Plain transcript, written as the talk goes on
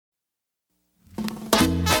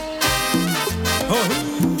Oh,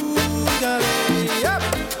 dale, yep.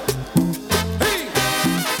 Hey.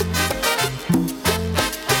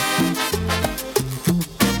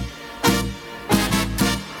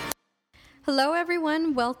 Hello,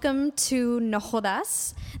 everyone. Welcome to No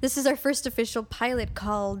Jodas. This is our first official pilot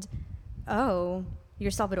called Oh,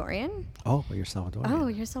 You're Salvadorian? Oh, you're Salvadorian. Oh,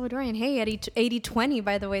 you're Salvadorian. Hey, 8020,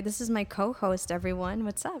 by the way. This is my co-host, everyone.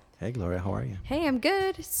 What's up? Hey, Gloria, how are you? Hey, I'm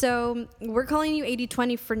good. So we're calling you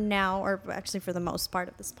 8020 for now, or actually for the most part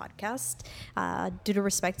of this podcast, due to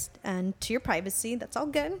respect and to your privacy. That's all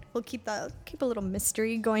good. We'll keep a little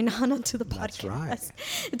mystery going on onto the podcast. That's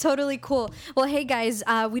right. Totally cool. Well, hey guys,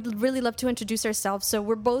 we'd really love to introduce ourselves. So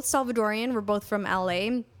we're both Salvadorian. We're both from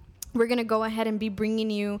LA. We're gonna go ahead and be bringing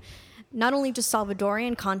you not only just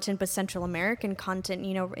Salvadorian content, but Central American content.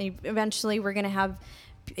 You know, eventually we're going to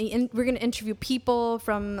interview people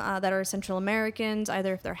from that are Central Americans,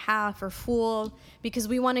 either if they're half or full, because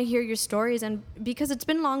we want to hear your stories, and because it's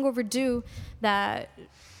been long overdue that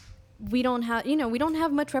we don't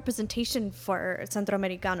have much representation for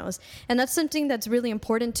Centroamericanos, and that's something that's really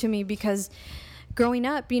important to me because growing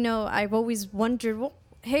up, I've always wondered, well,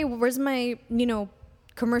 hey, where's my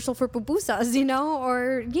commercial for pupusas,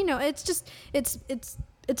 or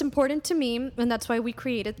it's important to me, and that's why we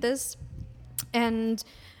created this, and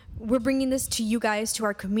we're bringing this to you guys, to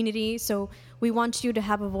our community. So we want you to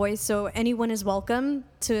have a voice, so anyone is welcome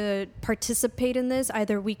to participate in this.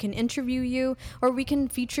 Either we can interview you or we can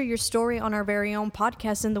feature your story on our very own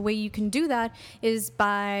podcast, and the way you can do that is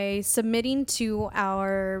by submitting to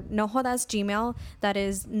our No Jodas Gmail. That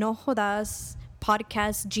is No Jodas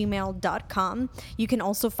podcastgmail.com. You can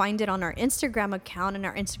also find it on our Instagram account, and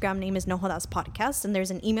our Instagram name is No Jodas Podcast, and there's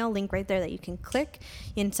an email link right there that you can click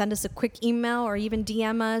and send us a quick email, or even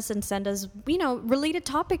DM us and send us related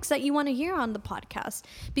topics that you want to hear on the podcast,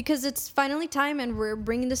 because it's finally time and we're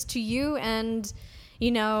bringing this to you, and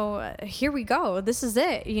here we go. This is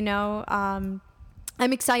it.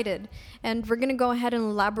 I'm excited, and we're going to go ahead and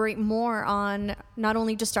elaborate more on not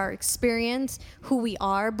only just our experience, who we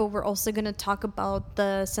are, but we're also going to talk about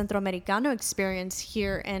the Centroamericano experience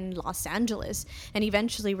here in Los Angeles, and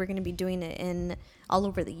eventually we're going to be doing it in all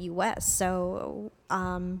over the U.S. So,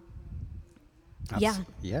 yeah.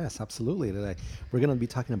 Yes, absolutely. We're going to be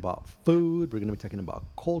talking about food. We're going to be talking about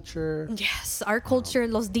culture. Yes, our culture,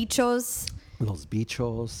 los dichos. Los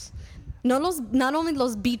bichos. Not only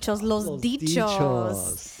los bichos, los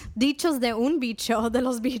dichos. Dichos de un bicho,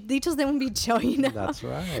 dichos de un bicho, That's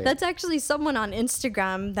right. That's actually someone on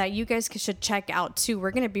Instagram that you guys should check out too.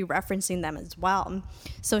 We're going to be referencing them as well.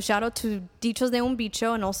 So shout out to Dichos de un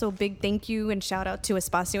bicho, and also big thank you and shout out to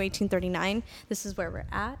Espacio 1839. This is where we're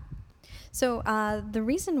at. So the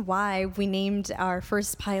reason why we named our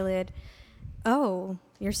first pilot, Oh,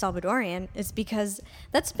 You're Salvadorian, is because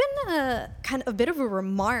that's been a bit of a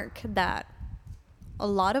remark that a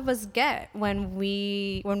lot of us get when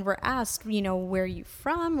we're asked, where are you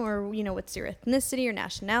from, or what's your ethnicity or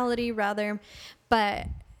nationality rather. But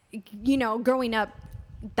growing up,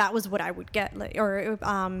 that was what I would get, or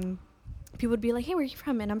people would be like, hey, where are you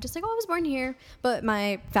from? And I'm just like, oh, I was born here, but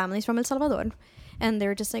my family's from El Salvador, and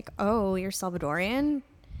they're just like, oh, you're Salvadorian,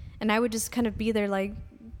 and I would just kind of be there like,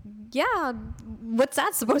 yeah, what's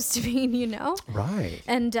that supposed to mean, Right.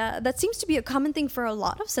 And that seems to be a common thing for a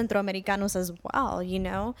lot of Centroamericanos as well,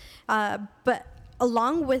 But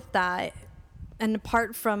along with that, and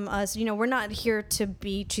apart from us, we're not here to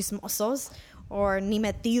be chismosos or ni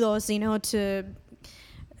metidos, to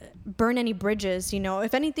burn any bridges,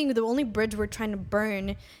 If anything, the only bridge we're trying to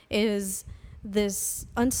burn is this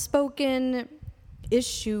unspoken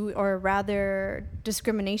issue, or rather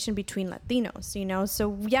discrimination between Latinos,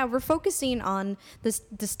 so yeah, we're focusing on this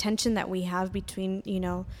tension that we have between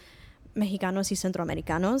Mexicanos y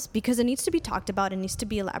Centroamericanos, because it needs to be talked about, it needs to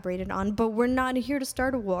be elaborated on, but we're not here to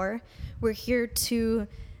start a war. We're here to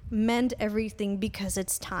mend everything because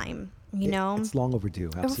it's time. It's long overdue.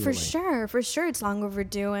 Absolutely. For sure it's long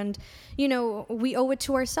overdue, and we owe it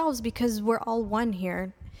to ourselves because we're all one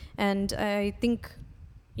here. And I think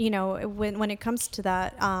when it comes to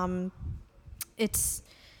that, it's,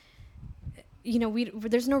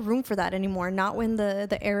 there's no room for that anymore. Not when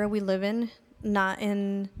the era we live in, not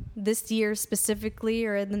in this year specifically,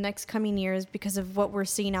 or in the next coming years, because of what we're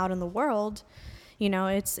seeing out in the world.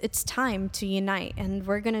 It's time to unite, and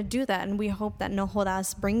we're going to do that. And we hope that No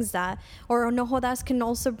Jodas brings that, or No Jodas can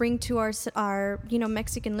also bring to our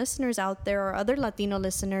Mexican listeners out there, or other Latino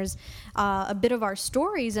listeners, a bit of our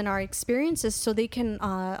stories and our experiences, so they can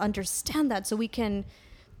understand that. So we can,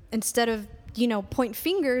 instead of, point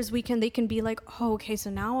fingers, they can be like, oh, okay,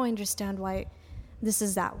 so now I understand why this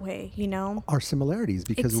is that way, you know? Our similarities,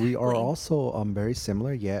 because we are Exactly. also very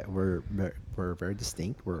similar, yet we're very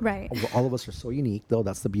distinct. Right. All of us are so unique, though.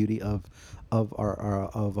 That's the beauty of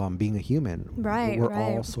being a human. Right, We're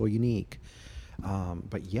right. all so unique.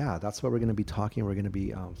 But yeah, that's what we're going to be talking. We're going to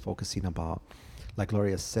be focusing about, like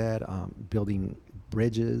Gloria said, building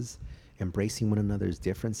bridges, embracing one another's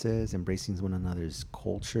differences, embracing one another's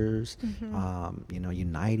cultures,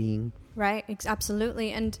 uniting. Right,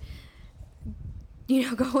 absolutely. And,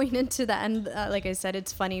 going into that, and like I said,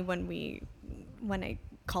 it's funny when I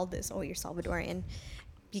called this, oh, you're Salvadorian,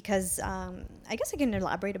 because I guess I can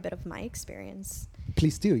elaborate a bit of my experience.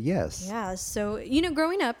 Please do, yes. Yeah, so,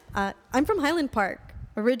 growing up, I'm from Highland Park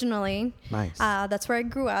originally. Nice. That's where I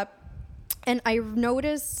grew up. And I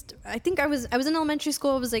noticed, I think I was in elementary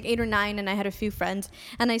school, I was like 8 or 9, and I had a few friends.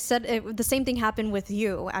 And I said, the same thing happened with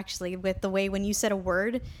you, actually, with the way when you said a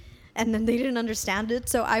word, and then they didn't understand it.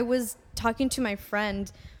 So I was talking to my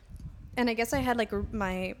friend, and I guess I had like a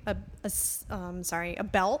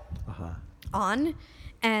belt Uh-huh. on.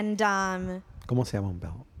 And, ¿Cómo se llama un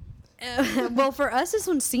belt? well, for us, it's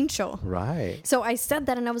un cincho. Right. So I said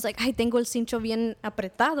that, and I was like, ay, tengo el cincho bien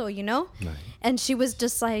apretado, Right. And she was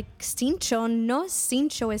just like, cincho, no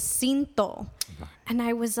cincho, es cinto. Right. And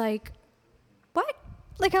I was like, what?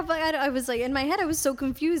 Like, I was like, in my head, I was so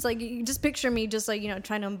confused. Like, you just picture me just like,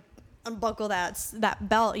 trying to unbuckle that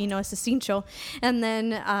belt, it's a cincho. And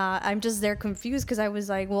then I'm just there confused because I was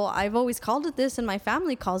like, well, I've always called it this and my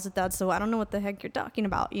family calls it that, so I don't know what the heck you're talking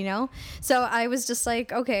about, So I was just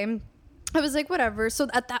like, okay. I was like, whatever. So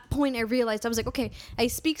at that point, I realized, I was like, okay, I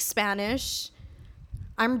speak Spanish.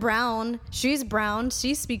 I'm brown. She's brown.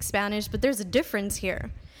 She speaks Spanish, but there's a difference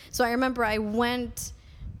here. So I remember I went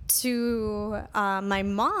to my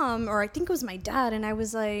mom, or I think it was my dad, and I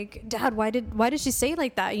was like, Dad, why did she say it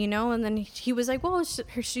like that, And then he was like, well,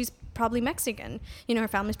 she's probably Mexican. Her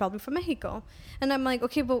family's probably from Mexico. And I'm like,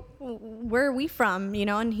 okay, but where are we from,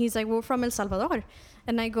 And he's like, we're from El Salvador.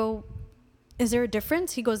 And I go, is there a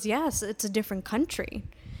difference? He goes, yes, it's a different country.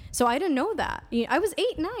 So I didn't know that. I was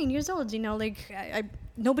 8, 9 years old, like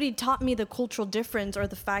nobody taught me the cultural difference or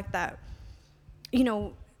the fact that,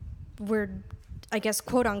 we're, I guess,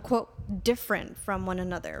 quote unquote, different from one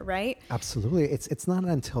another, right? Absolutely. It's not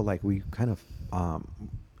until like we kind of,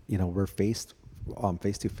 we're face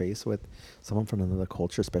to face with someone from another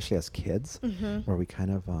culture, especially as kids, where we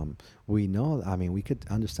kind of, we know, we could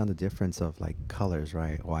understand the difference of like colors,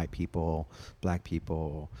 right? White people, black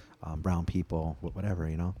people, brown people, whatever,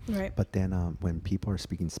 Right. But then when people are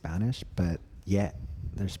speaking Spanish, but yet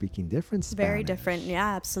they're speaking different Spanish. Very different.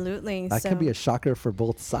 Yeah, absolutely. That can be a shocker for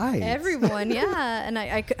both sides. Everyone, yeah. And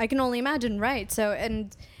I can only imagine, right? So,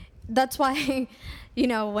 and that's why,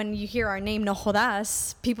 when you hear our name, No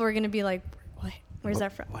Jodas, people are going to be like, what? Where's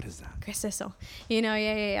that from? What is that? ¿Qué es eso?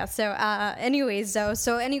 Yeah. So, anyways, though,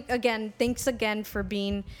 again, thanks again for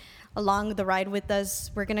being along the ride with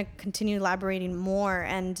us. We're going to continue elaborating more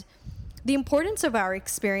and the importance of our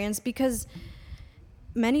experience, because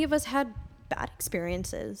many of us had bad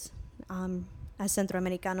experiences as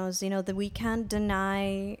Centroamericanos, that we can't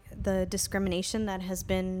deny the discrimination that has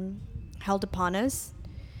been held upon us.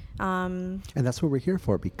 And that's what we're here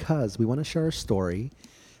for, because we want to share our story,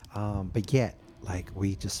 but yet, like,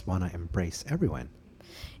 we just want to embrace everyone.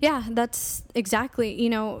 Yeah, that's exactly,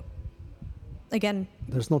 again.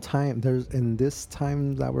 There's no time. In this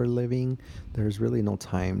time that we're living, there's really no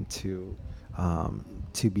time to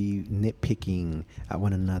be nitpicking at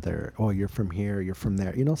one another. Oh, you're from here, you're from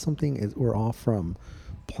there. Something is, we're all from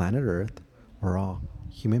planet Earth. We're all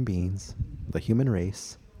human beings, the human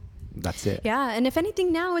race. That's it. Yeah, and if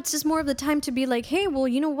anything now, it's just more of the time to be like, hey, well,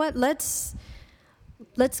 you know what? Let's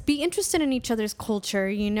be interested in each other's culture,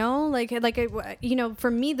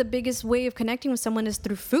 for me, the biggest way of connecting with someone is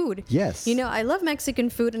through food. Yes. I love Mexican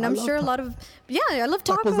food, and I'm sure a lot of, I love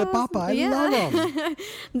tacos. Tacos de papa. I love them.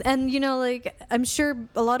 And, I'm sure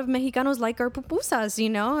a lot of Mexicanos like our pupusas,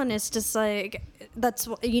 and it's just like, that's,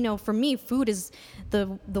 for me, food is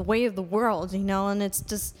the way of the world, and it's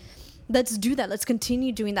just, let's do that. Let's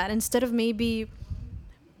continue doing that. Instead of maybe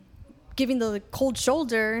giving the cold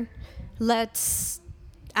shoulder, let's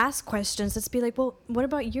ask questions. Let's be like, well, what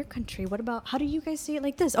about your country? How do you guys see it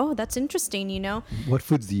like this? Oh, that's interesting, What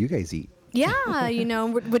foods do you guys eat? Yeah,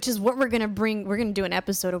 which is what we're going to bring. We're going to do an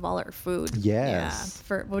episode of all our food. Yes.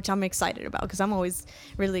 Yeah, which I'm excited about, because I'm always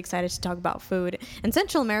really excited to talk about food. And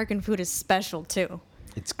Central American food is special too.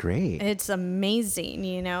 It's great. It's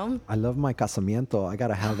amazing, I love my casamiento. I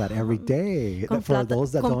gotta have that every day. Con For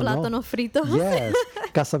those that con don't know. plátano frito. Yes.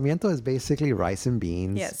 Casamiento is basically rice and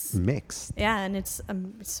beans Yes. mixed. Yeah, and it's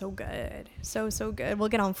so good. So good. We'll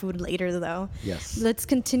get on food later, though. Yes. Let's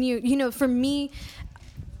continue. For me,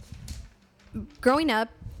 growing up,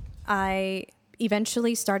 I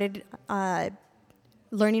eventually started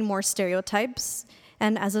learning more stereotypes.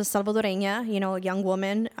 And as a Salvadoreña, a young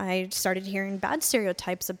woman, I started hearing bad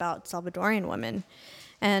stereotypes about Salvadorian women.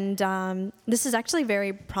 And this is actually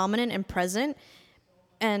very prominent and present.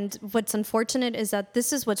 And what's unfortunate is that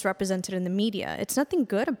this is what's represented in the media. It's nothing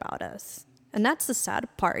good about us. And that's the sad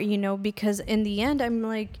part, because in the end, I'm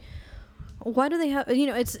like, why do they have,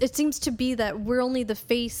 it seems to be that we're only the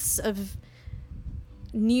face of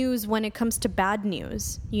news when it comes to bad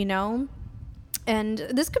news, And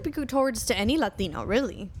this could be towards to any Latino,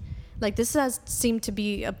 really. Like, this has seemed to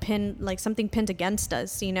be something pinned against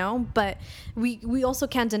us, But we also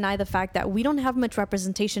can't deny the fact that we don't have much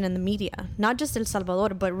representation in the media, not just El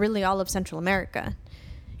Salvador, but really all of Central America,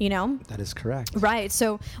 That is correct. Right.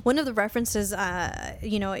 So one of the references,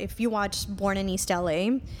 if you watch Born in East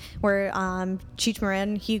LA, where Cheech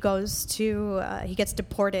Marin, he gets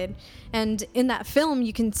deported. And in that film,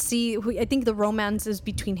 you can see, I think the romance is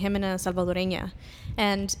between him and a Salvadoreña.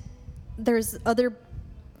 And there's other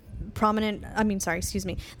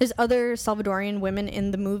there's other Salvadorian women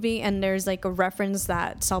in the movie, and there's like a reference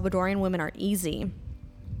that Salvadorian women are easy.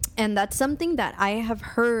 And that's something that I have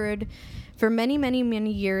heard for many, many,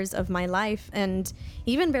 many years of my life. And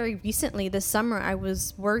even very recently, this summer, I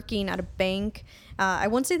was working at a bank. I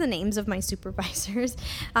won't say the names of my supervisors.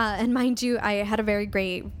 And mind you, I had a very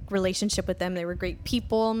great relationship with them. They were great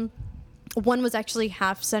people. One was actually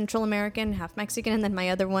half Central American, half Mexican. And then my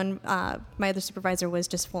other supervisor was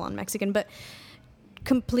just full on Mexican, but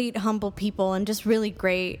complete humble people and just really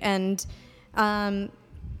great. And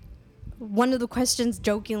one of the questions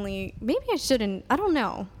jokingly, maybe I shouldn't, I don't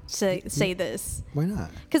know, say this. Why not?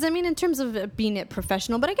 Because, in terms of being it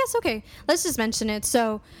professional, but I guess, okay, let's just mention it.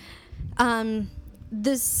 So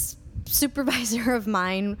this supervisor of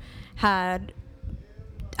mine had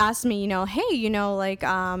asked me, hey,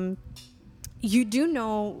 you do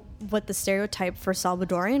know what the stereotype for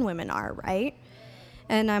Salvadorian women are, right?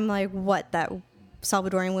 And I'm like, what, that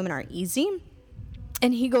Salvadorian women are easy?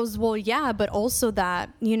 And he goes, well, yeah, but also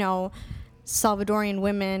that, Salvadorian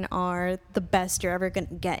women are the best you're ever going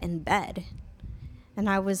to get in bed. And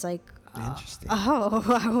I was like, Interesting.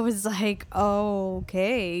 I was like, oh,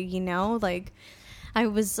 okay, I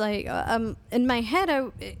was like, in my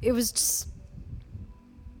head, it was just,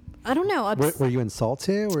 I don't know. Were you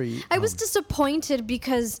insulted? I was disappointed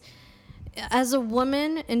because as a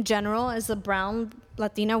woman in general, as a brown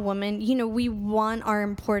Latina woman, we want our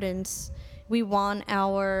importance. We want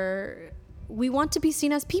to be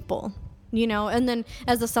seen as people, and then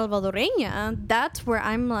as a Salvadoreña, that's where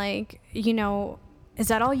I'm like, is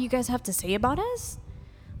that all you guys have to say about us?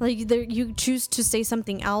 Like, you choose to say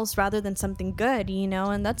something else rather than something good,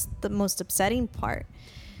 and that's the most upsetting part.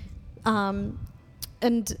 And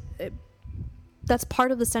that's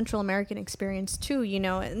part of the Central American experience too,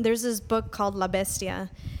 And there's this book called La Bestia.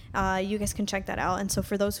 You guys can check that out. And so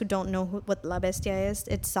for those who don't know what La Bestia is,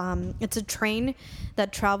 it's a train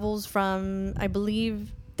that travels from, I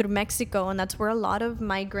believe, through Mexico, and that's where a lot of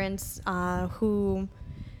migrants who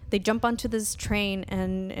they jump onto this train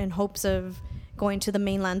and in hopes of going to the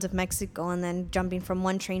mainland of Mexico and then jumping from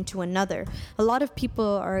one train to another. A lot of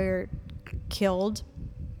people are killed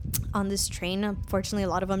on this train. Unfortunately, a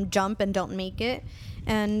lot of them jump and don't make it,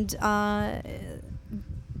 and a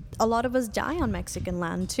lot of us die on Mexican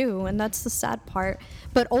land too, and that's the sad part.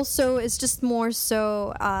 But also, it's just more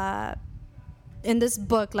so in this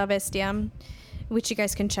book, La Bestia, which you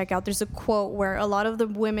guys can check out, there's a quote where a lot of the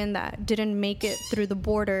women that didn't make it through the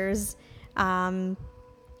borders,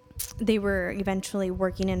 they were eventually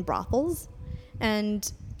working in brothels.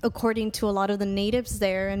 And according to a lot of the natives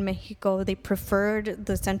there in Mexico, they preferred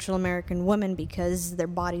the Central American women because their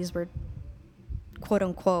bodies were, quote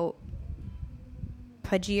unquote,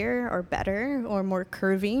 pudgier or better or more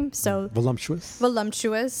curvy. So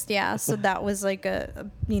voluptuous, yeah. So that was like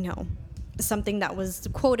a something that was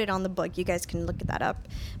quoted on the book. You guys can look that up.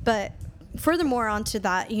 But furthermore onto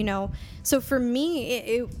that, so for me,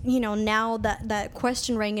 it now that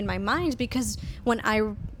question rang in my mind, because when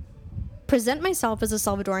I present myself as a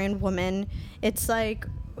Salvadorian woman, it's like,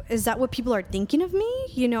 is that what people are thinking of me?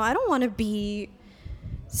 I don't want to be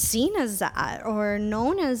seen as that or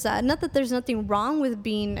known as that. Not that there's nothing wrong with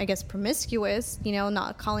being, I guess, promiscuous,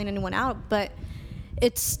 not calling anyone out, but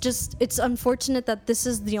it's unfortunate that this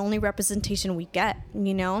is the only representation we get,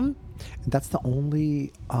 That's the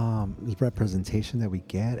only representation that we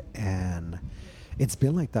get, and it's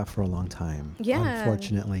been like that for a long time. Yeah.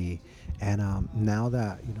 Unfortunately, and now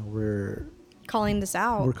that we're Calling this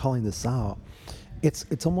out. calling this out,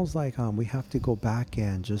 it's almost like we have to go back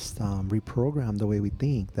and just reprogram the way we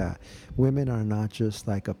think that women are not just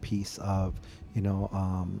like a piece of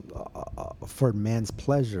for men's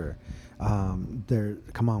pleasure.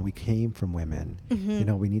 Come on, we came from women.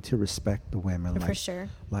 We need to respect the women. For sure.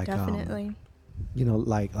 Like Definitely.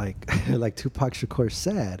 like like Tupac Shakur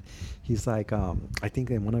said, he's like I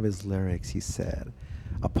think in one of his lyrics he said,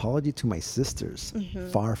 "Apology to my sisters,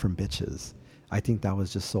 far from bitches." I think that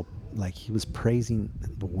was just so, like, he was praising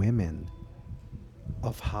the women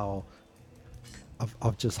of how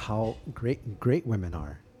of just how great women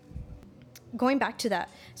are. Going back to that.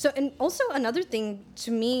 So, and also another thing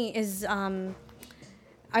to me is I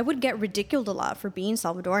would get ridiculed a lot for being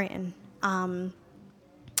Salvadorian. And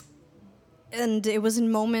it was in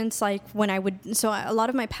moments like when I would, so a lot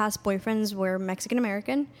of my past boyfriends were Mexican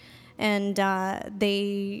American, and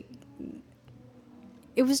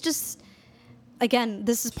it was just, again,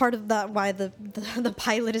 this is part of why the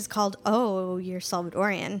pilot is called, "Oh, you're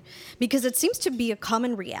Salvadorian," because it seems to be a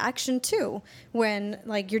common reaction too when,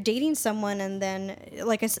 like, you're dating someone and then,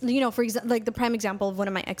 like I said, for example, like the prime example of one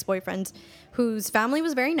of my ex-boyfriends whose family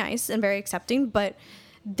was very nice and very accepting, but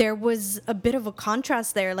there was a bit of a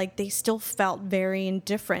contrast there. Like, they still felt very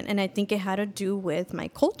indifferent, and I think it had to do with my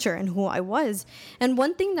culture and who I was. And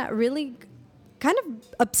one thing that really kind of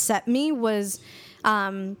upset me was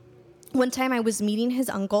one time I was meeting his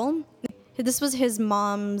uncle. This was his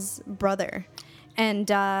mom's brother.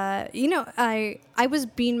 And, I was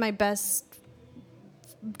being my best,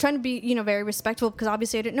 trying to be, very respectful, because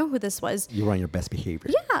obviously I didn't know who this was. You were on your best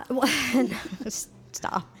behavior. Yeah. Well,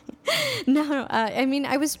 stop. No, I mean,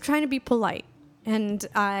 I was trying to be polite. And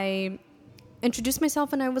I introduced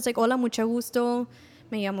myself and I was like, "Hola, mucho gusto.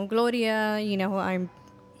 Me llamo Gloria. I'm...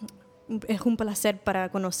 Es un placer para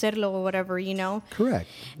conocerlo," or whatever, Correct.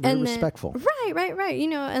 Very respectful. Right.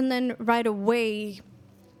 And then right away,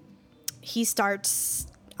 he starts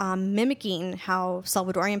mimicking how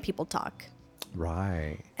Salvadorian people talk.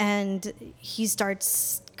 Right. And he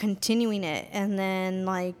starts continuing it. And then,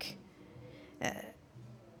 like,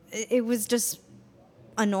 it was just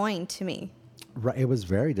annoying to me. Right. It was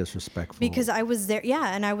very disrespectful. Because I was there,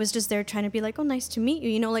 yeah, and I was just there trying to be like, "Oh, nice to meet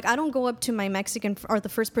you." Like, I don't go up to my Mexican or the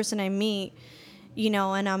first person I meet,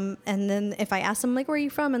 and then if I ask them, like, "Where are you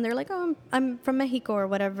from?" and they're like, "Oh, I'm from Mexico," or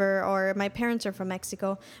whatever, or my parents are from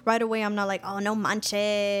Mexico. Right away, I'm not like, "Oh, no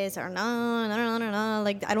manches," or no.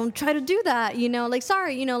 Like, I don't try to do that, like,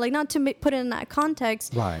 sorry, like, not to put it in that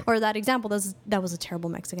context, right, or that example. That was a terrible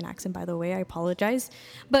Mexican accent, by the way. I apologize,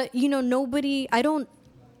 but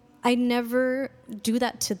I never do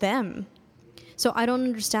that to them. So I don't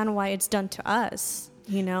understand why it's done to us,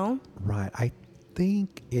 Right. I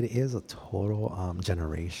think it is a total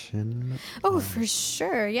generation. Oh, for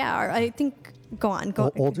sure. Yeah. I think, go on.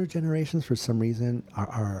 Older generations, for some reason,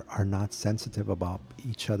 are not sensitive about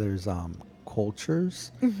each other's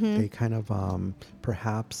cultures. They kind of,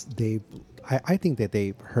 perhaps I think that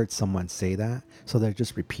they've heard someone say that, so they're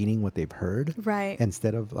just repeating what they've heard, right?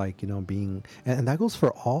 Instead of, like, being, and that goes for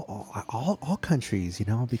all countries,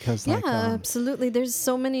 because absolutely. There's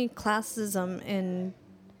so many classism in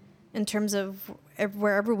terms of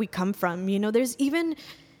wherever we come from. There's even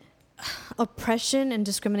oppression and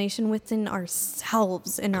discrimination within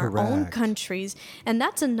ourselves in our own countries, and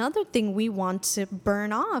that's another thing we want to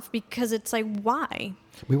burn off, because it's like, why?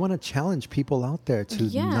 We want to challenge people out there to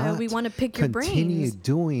not we want to pick your brains. Continue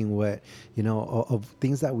doing what, of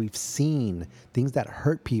things that we've seen, things that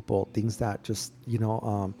hurt people, things that just,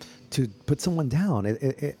 to put someone down.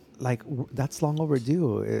 That's long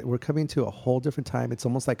overdue. We're coming to a whole different time. It's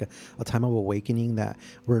almost like a time of awakening, that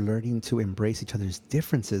we're learning to embrace each other's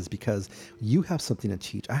differences, because you have something to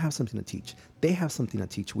teach. I have something to teach. They have something to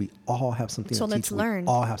teach. We all have something to teach. So let's learn.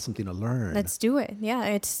 We all have something to learn. Let's do it. Yeah,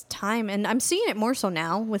 it's time. And I'm seeing it more so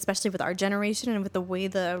now, especially with our generation and with the way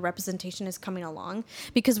the representation is coming along,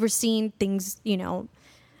 because we're seeing things,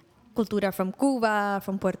 cultura from Cuba,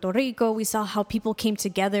 from Puerto Rico. We saw how people came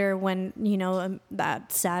together when, that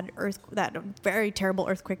that very terrible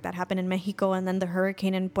earthquake that happened in Mexico, and then the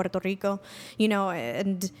hurricane in Puerto Rico,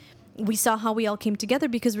 and we saw how we all came together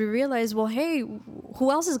because we realized, well, hey,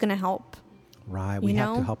 who else is going to help? Right. We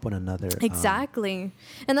have to help one another. Exactly.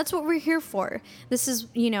 And that's what we're here for. This is,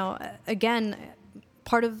 again,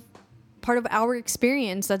 part of part of our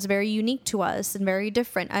experience that's very unique to us and very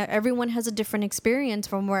different. Everyone has a different experience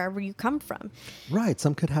from wherever you come from. Right.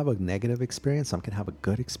 Some could have a negative experience. Some could have a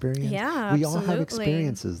good experience. Yeah, we all have absolutely.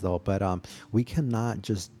 experiences, though. But we cannot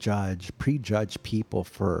just prejudge people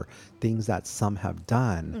for things that some have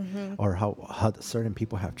done or how certain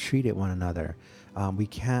people have treated one another. We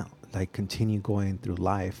can't like continue going through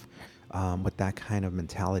life with that kind of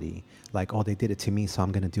mentality. Like, oh, they did it to me, so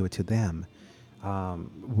I'm going to do it to them.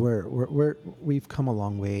 We've come a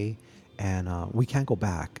long way, and we can't go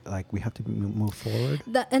back. Like, we have to move forward.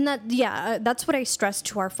 That's what I stress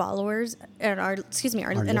to our followers and our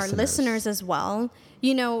listeners as well.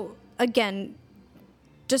 You know, again,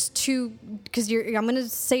 just because I'm going to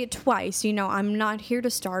say it twice. You know, I'm not here to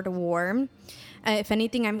start a war. If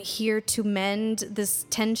anything, I'm here to mend this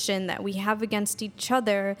tension that we have against each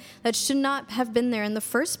other that should not have been there in the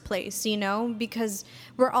first place, you know, because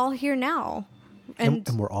we're all here now. And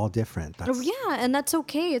we're all different. And that's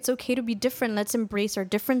okay. It's okay to be different. Let's embrace our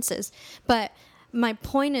differences. But my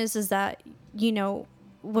point is that, you know,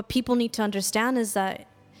 what people need to understand is that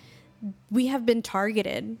we have been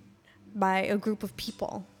targeted by a group of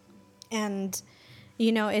people. And,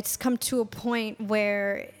 you know, it's come to a point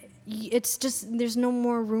where it's just, there's no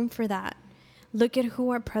more room for that. Look at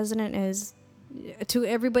who our president is. To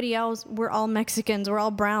everybody else, we're all Mexicans. We're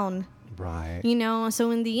all brown. Right. You know,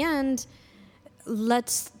 so in the end,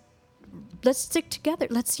 let's stick together.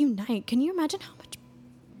 Let's unite. Can you imagine how much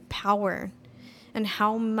power and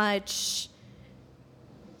how much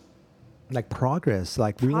like progress,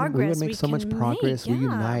 like we would make so much progress. We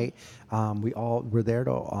unite. We're there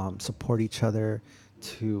to support each other,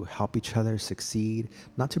 to help each other succeed,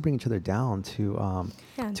 not to bring each other down,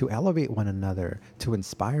 to elevate one another, to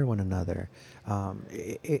inspire one another.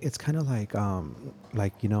 It's kind of like,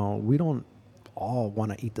 you know, we don't all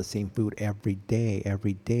want to eat the same food every day.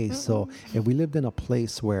 Mm-hmm. So if we lived in a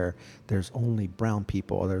place where there's only brown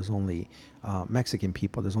people, or there's only Mexican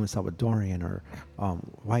people, there's only Salvadorian or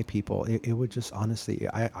white people, it would just, honestly,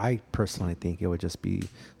 I personally think it would just be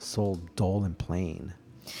so dull and plain.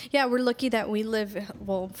 Yeah, we're lucky that we live,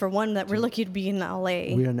 well, for one, that we're lucky to be in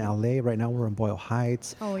LA. We're in LA right now. We're in Boyle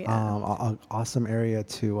Heights. Oh, yeah. An awesome area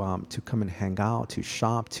to come and hang out, to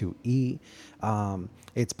shop, to eat.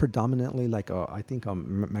 It's predominantly like I think a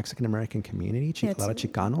Mexican American community, a lot of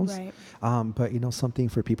Chicanos. Right. But you know, something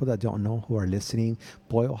for people that don't know who are listening,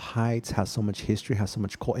 Boyle Heights has so much history, has so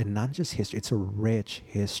much culture, and not just history. It's a rich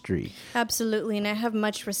history. Absolutely, and I have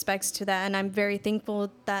much respects to that, and I'm very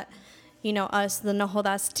thankful that, you know, us, the No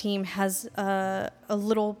Jodas team, has a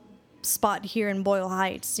little spot here in Boyle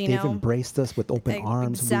Heights. They've embraced us with open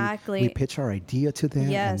arms. Exactly. We pitch our idea to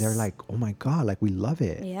them, and they're like, "Oh my God, like we love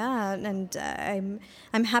it." Yeah, and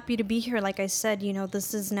I'm happy to be here. Like I said, you know,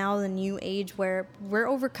 this is now the new age where we're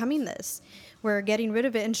overcoming this. We're getting rid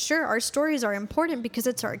of it, and sure, our stories are important because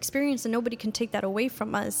it's our experience, and nobody can take that away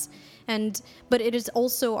from us. But it is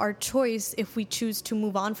also our choice if we choose to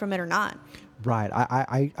move on from it or not. Right.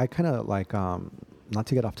 I kind of like, not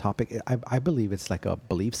to get off topic, I believe it's like a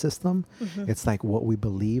belief system. Mm-hmm. It's like what we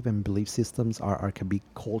believe, and belief systems can be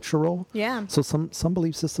cultural. Yeah. So some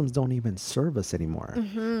belief systems don't even serve us anymore,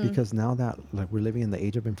 mm-hmm. because now that like we're living in the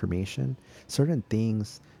age of information, certain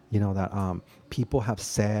things, you know, that people have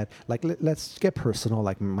said, like let's get personal,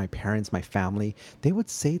 like my parents, my family, they would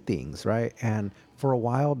say things, right? And for a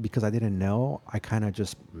while, because I didn't know, I kind of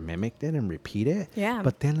just mimicked it and repeat it. Yeah.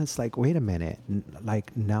 But then it's like, wait a minute,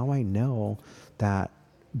 like now I know that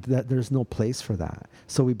there's no place for that.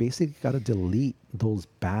 So we basically got to delete those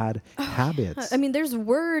bad habits. I mean, there's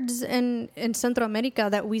words in Central America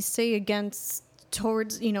that we say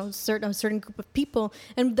towards, you know, a certain group of people,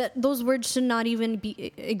 and that those words should not even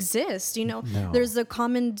exist. You know, No. There's the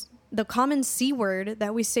common C word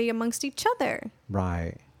that we say amongst each other.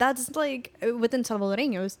 Right. That's like within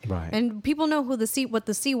Salvadoreños. Right. And people know what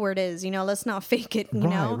the C word is. You know, let's not fake it. You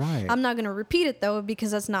know, right. I'm not going to repeat it though, because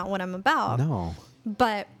that's not what I'm about. No.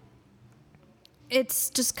 But it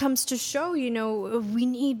just comes to show, you know, we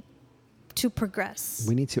need to progress.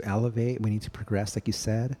 We need to elevate. We need to progress, like you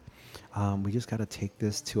said. We just got to take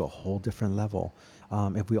this to a whole different level.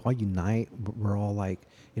 If we all unite, we're all like,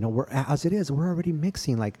 you know, we're as it is. We're already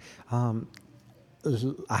mixing. Like, I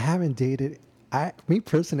haven't dated. Me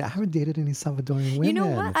personally, I haven't dated any Salvadorian women. You know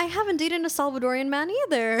what? I haven't dated a Salvadorian man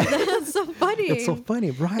either. That's so funny. It's so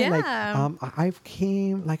funny, right? Yeah.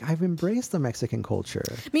 Like, I've embraced the Mexican culture.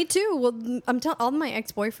 Me too. Well, all my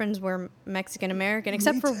ex-boyfriends were Mexican American,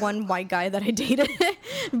 except for one white guy that I dated.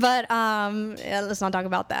 But let's not talk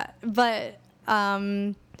about that. But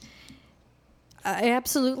I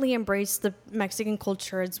absolutely embrace the Mexican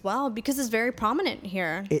culture as well because it's very prominent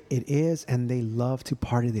here. It is, and they love to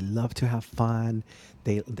party. They love to have fun.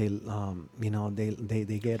 They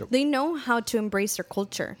get. They know how to embrace their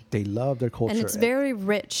culture. They love their culture, And it's very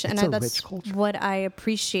rich. It's And a that's rich culture. what I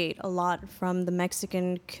appreciate a lot from the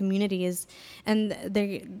Mexican community is, and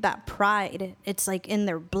that pride, it's like in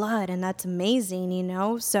their blood, and that's amazing, you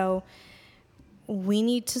know? So we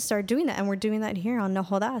need to start doing that, and we're doing that here on No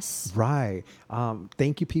Jodas. Right.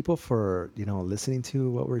 Thank you, people, for listening to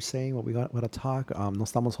what we're saying, what we got, what to talk. No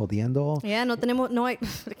estamos jodiendo. Yeah,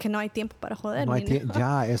 que no hay tiempo para joder. No hay you know?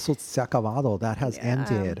 ya, eso se ha acabado. That has Yeah.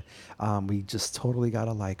 ended. We just totally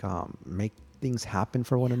gotta make things happen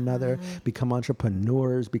for one another, become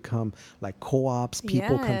entrepreneurs, become like co-ops,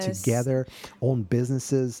 people come Yes. together, own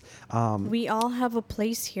businesses. We all have a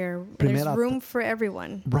place here. There's Primera- room for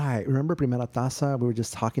everyone. Right. Remember Primera Taza? We were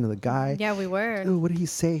just talking to the guy. Yeah, we were. Ooh, what did he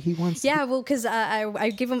say? He wants. Yeah, well, because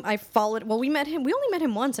I give him, I followed. Well, we met him. We only met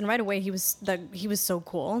him once, and right away he was so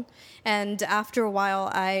cool. And after a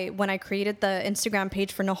while, when I created the Instagram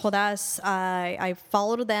page for No Jodas, I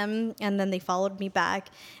followed them, and then they followed me back,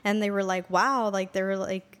 and they were like, "Wow!" Like they were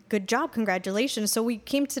like, "Good job, congratulations!" So we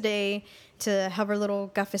came today to have our little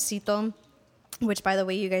cafecito. Which, by the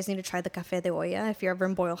way, you guys need to try the Café de Olla if you're ever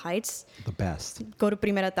in Boyle Heights. The best. Go to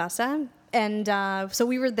Primera Taza. And so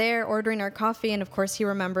we were there ordering our coffee, and of course he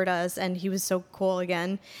remembered us, and he was so cool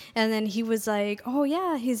again. And then he was like, "Oh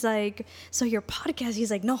yeah," he's like, "So your podcast?" He's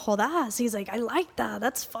like, "No jodas." He's like, "I like that.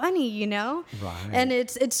 That's funny, you know." Right. And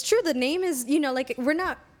it's true. The name is, like we're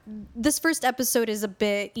not. This first episode is a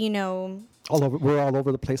bit, We're all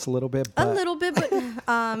over the place a little bit. a But little bit, but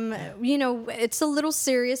it's a little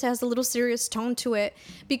serious. It has a little serious tone to it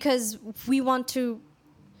because we want to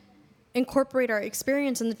incorporate our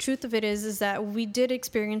experience, and the truth of it is that we did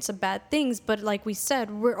experience some bad things, but like we said,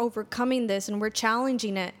 we're overcoming this and we're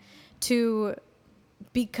challenging it to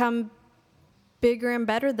become bigger and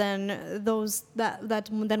better than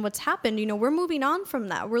than what's happened. We're moving on from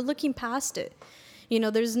that. We're looking past it.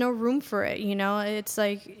 There's no room for it. It's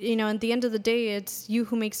like, at the end of the day, it's you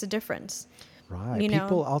who makes a difference. right. you know.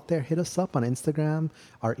 People out there, hit us up on Instagram,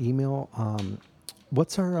 our email.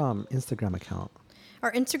 What's our Instagram account?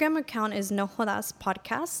 Our Instagram account is No Jodas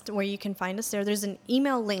Podcast, where you can find us there. There's an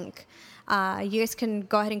email link. You guys can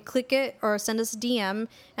go ahead and click it or send us a DM,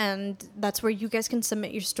 and that's where you guys can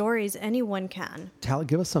submit your stories. Anyone can.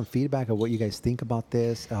 Give us some feedback of what you guys think about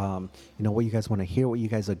this. What you guys want to hear, what you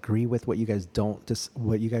guys agree with, what you guys don't,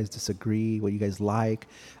 what you guys disagree, what you guys like.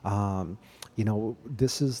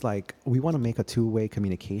 This is like, we want to make a two-way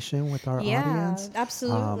communication with our audience.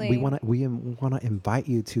 Absolutely. We want to invite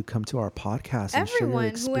you to come to our podcast and share your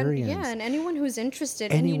experience. And anyone who's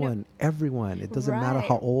interested. Everyone. It doesn't matter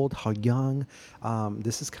how Right. old, how young.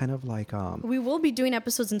 This is kind of like We will be doing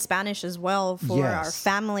episodes in Spanish as well for our Yes.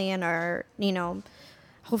 family and our,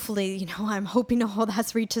 hopefully, I'm hoping No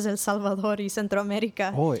Jodas reaches El Salvador y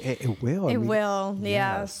Centroamérica. oh, it will. It will,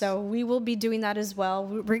 yeah. yes. So we will be doing that as well.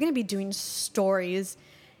 We're going to be doing stories,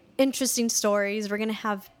 interesting stories. We're going to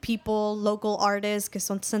have people, local artists, que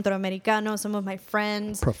son centroamericanos, some of my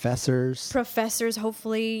friends, professors.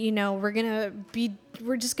 Hopefully,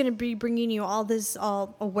 we're just going to be bringing you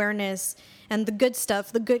all awareness and the good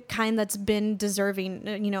stuff, the good kind that's been deserving,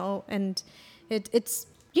 and it's,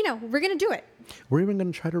 we're going to do it. We're even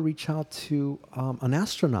going to try to reach out to an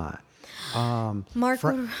astronaut.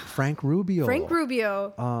 Frank Rubio. Frank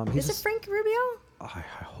Rubio. he's Is it Frank Rubio? I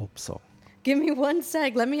hope so. Give me one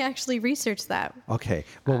sec. Let me actually research that. Okay.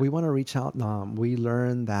 Well, we want to reach out. We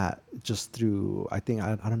learned that just through, I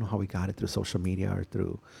don't know how we got it, through social media or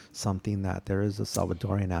through something, that there is a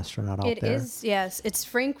Salvadorian astronaut out there. It is, yes. It's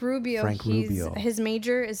Frank Rubio. Rubio. His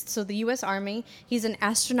major is the U.S. Army. He's an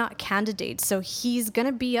astronaut candidate, so he's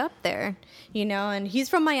gonna be up there, And he's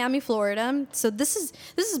from Miami, Florida. So this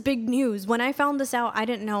is big news. When I found this out, I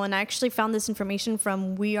didn't know, and I actually found this information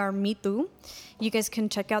from We Are Me Too. You guys can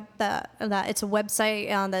check out that. It's a website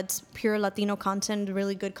that's pure Latino content,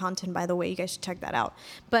 really good content, by the way. You guys should check that out.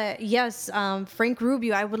 But yes, Frank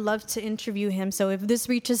Rubio, I would love to interview him. So if this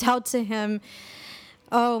reaches out to him,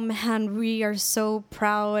 oh man, we are so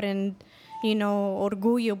proud and,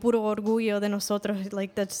 orgullo, puro orgullo de nosotros.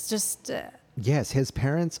 Like that's just... Yes, his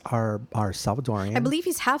parents are Salvadorian. I believe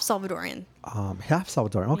he's half Salvadorian. Half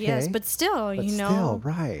Salvadorian. Okay. Yes, but still, Still,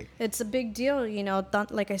 right. It's a big deal,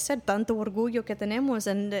 like I said, tanto orgullo que tenemos,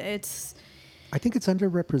 and I think it's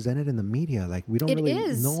underrepresented in the media. Like we don't It really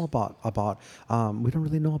is. know about we don't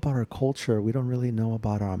really know about our culture. We don't really know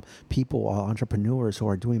about people, entrepreneurs who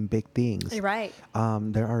are doing big things. Right.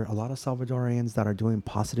 There are a lot of Salvadorians that are doing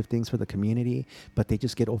positive things for the community, but they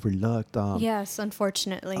just get overlooked. Yes,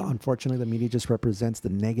 unfortunately. Unfortunately, the media just represents the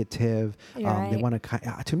negative. You're They right. want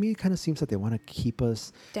to. To me, it kind of seems that they want to keep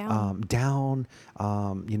us Down. down.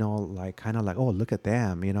 Like kind of like, oh, look at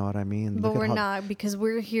them. You know what I mean? But Look at we're how- not, because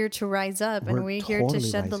we're here to rise up and We're we're here to totally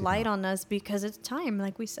shed the rising light up. on us because it's time.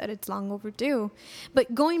 Like we said, it's long overdue.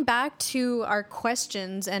 But going back to our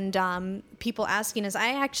questions and people asking us,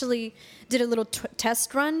 I actually did a little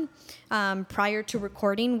test run prior to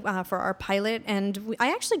recording for our pilot. And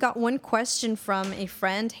I actually got one question from a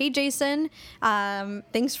friend. Hey, Jason,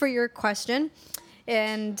 thanks for your question.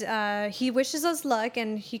 And he wishes us luck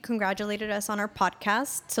and he congratulated us on our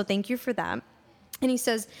podcast. So thank you for that. And he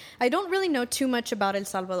says, I don't really know too much about El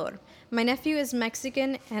Salvador. My nephew is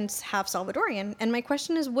Mexican and half Salvadorian. And my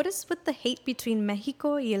question is, what is with the hate between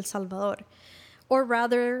Mexico y El Salvador? Or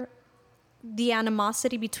rather, the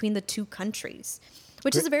animosity between the two countries?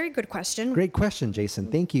 Which is a very good question. Great question,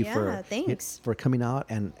 Jason. Thank you Yeah, thanks. for coming out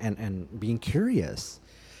and being curious.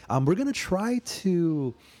 We're going to try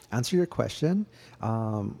to answer your question.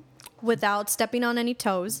 Without stepping on any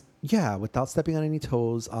toes. Yeah, without stepping on any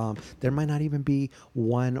toes. There might not even be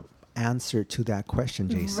one answer to that question,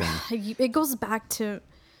 Jason. It goes back to,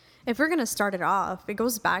 if we're going to start it off, it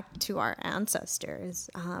goes back to our ancestors.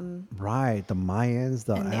 Right, the Mayans,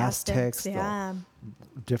 the And the Aztecs, Aztecs, yeah.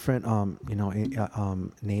 the different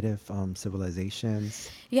native civilizations.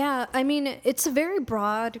 Yeah, I mean, it's a very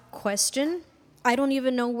broad question. I don't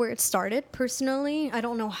even know where it started personally. I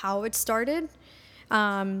don't know how it started.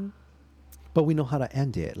 But we know how to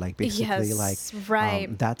end it. Like basically, Yes,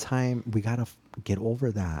 right. that time we gotta get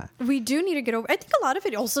over that. We do need to get over. I think a lot of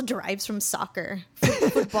it also derives from soccer,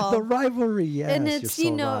 football, The rivalry, yes, and it's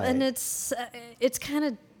you're so and right. it's kind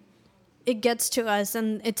of, it gets to us,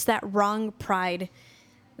 and it's that wrong pride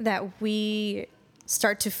that we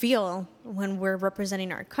start to feel when we're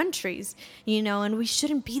representing our countries, and we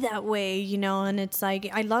shouldn't be that way, and it's like,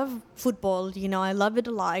 I love football, I love it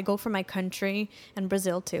a lot. I go for my country and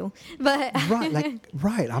Brazil too, but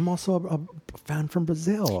right. I'm also a fan from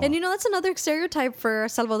Brazil. and that's another stereotype for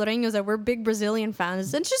Salvadoreños, that we're big Brazilian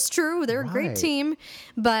fans. It's just true. They're a great Right. team,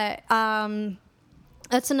 but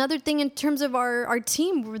that's another thing in terms of our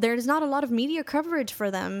team. There's not a lot of media coverage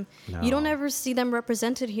for them. You don't No. ever see them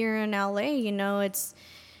represented here in LA.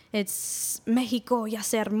 It's Mexico, ya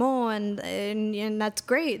se armó, and that's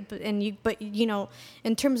great. But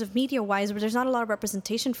in terms of media wise, there's not a lot of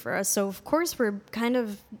representation for us. So of course we're kind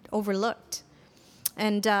of overlooked.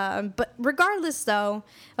 And but regardless, though,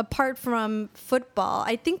 apart from football,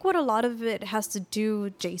 I think what a lot of it has to do,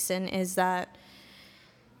 Jason, is that,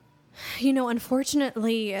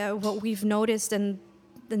 unfortunately, what we've noticed, and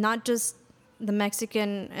not just the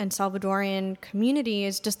Mexican and Salvadorian community,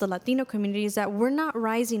 is just the Latino community, is that we're not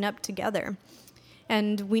rising up together.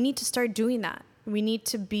 And we need to start doing that. We need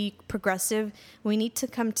to be progressive. We need to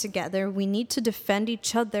come together. We need to defend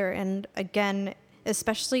each other. And again,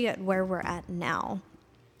 especially at where we're at now.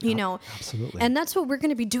 Absolutely. And that's what we're going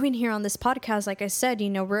to be doing here on this podcast. Like I said,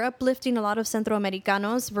 we're uplifting a lot of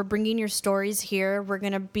Centroamericanos. We're bringing your stories here. We're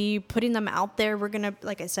going to be putting them out there. We're going to,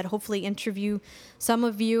 like I said, hopefully interview some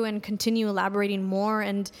of you and continue elaborating more.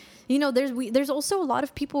 And, there's also a lot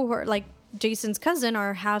of people who are, like Jason's cousin,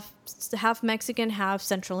 are half Mexican, half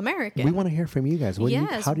Central American. We want to hear from you guys.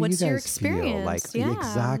 How do What's you guys your feel? experience? Like Yeah,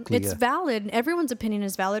 exactly. it's valid. Everyone's opinion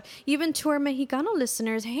is valid. Even to our Mexicano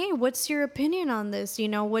listeners, hey, what's your opinion on this?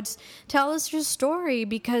 Tell us your story,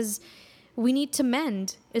 because we need to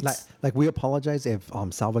mend. It's Like we apologize if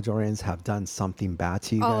Salvadorians have done something bad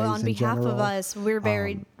to you guys. on in behalf general. of us, we're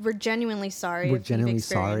genuinely sorry. We're if you've genuinely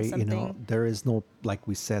sorry. experienced something. There is no, like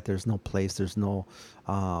we said, there's no place. There's no,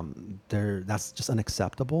 that's just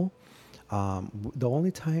unacceptable. The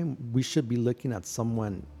only time we should be looking at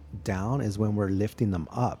someone down is when we're lifting them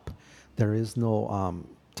up. There is no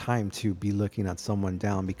time to be looking at someone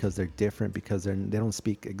down because they're different, because they don't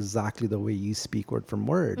speak exactly the way you speak word from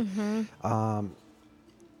word. Mm-hmm.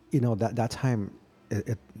 That time,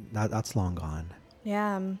 that's long gone.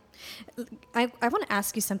 Yeah. I want to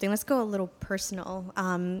ask you something. Let's go a little personal.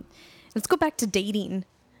 Let's go back to dating.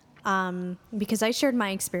 Because I shared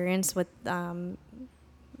my experience with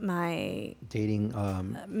my Dating.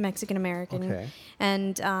 Mexican American. Okay.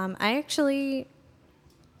 And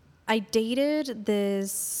I dated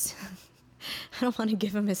this. I don't want to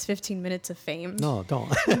give him his 15 minutes of fame. No, don't.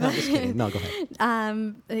 I'm just kidding. No, go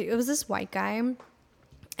ahead. It was this white guy,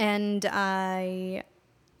 and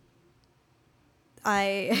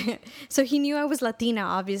I so he knew I was Latina,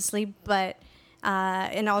 obviously, but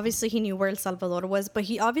and obviously he knew where El Salvador was, but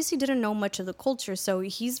he obviously didn't know much of the culture. So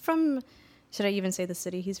he's from, should I even say the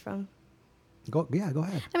city he's from? Go ahead.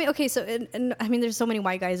 I mean, okay, so and I mean, there's so many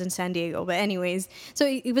white guys in San Diego, but anyways, so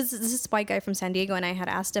he was this white guy from San Diego, and I had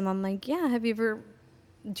asked him, I'm like, yeah,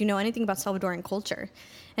 do you know anything about Salvadoran culture?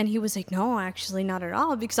 And he was like, no, actually not at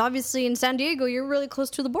all, because obviously in San Diego, you're really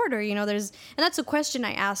close to the border, and that's a question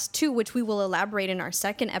I asked too, which we will elaborate in our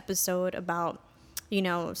second episode about,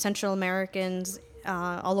 Central Americans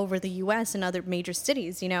all over the U.S. and other major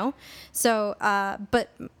cities, So,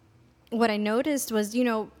 but what I noticed was,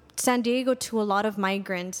 San Diego, to a lot of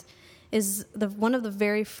migrants, is one of the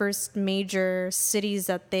very first major cities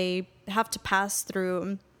that they have to pass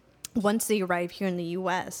through once they arrive here in the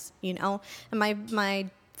U.S. And my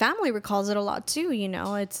family recalls it a lot too.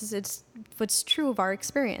 It's what's true of our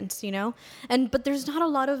experience. But there's not a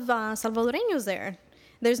lot of Salvadoreños there.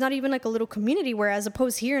 There's not even like a little community. Whereas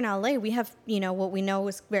opposed here in LA, we have what we know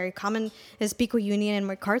is very common is Pico Union and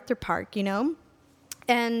MacArthur Park.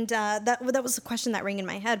 And that was the question that rang in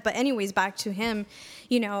my head. But anyways, back to him,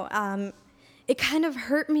 it kind of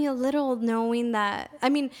hurt me a little knowing that, I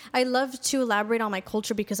mean, I love to elaborate on my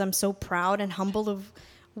culture because I'm so proud and humble of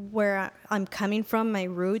where I'm coming from, my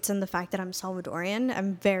roots, and the fact that I'm Salvadorian.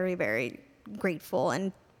 I'm very, very grateful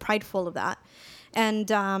and prideful of that. And,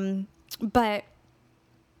 but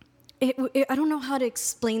I don't know how to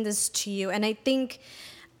explain this to you. And I think,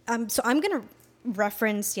 so I'm going to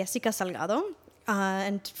reference Jessica Salgado.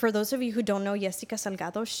 And for those of you who don't know Jessica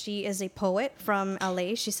Salgado, she is a poet from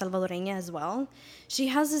LA. She's Salvadoreña as well. She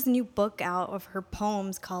has this new book out of her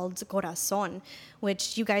poems called Corazon,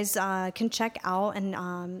 which you guys can check out,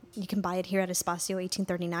 and you can buy it here at Espacio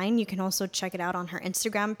 1839. You can also check it out on her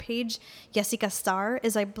Instagram page. Jessica Star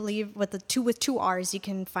is, I believe, with two R's. You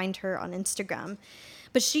can find her on Instagram.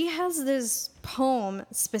 But she has this poem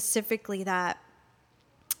specifically that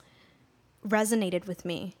resonated with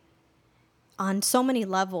me on so many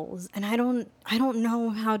levels, and I don't know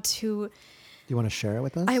how to. Do you want to share it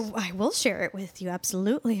with us? I will share it with you,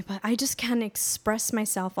 absolutely, but I just can't express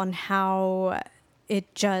myself on how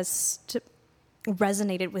it just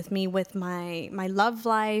resonated with me with my love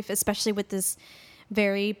life, especially with this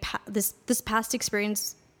this past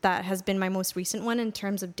experience that has been my most recent one in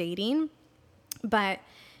terms of dating. But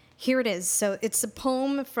here it is. So it's a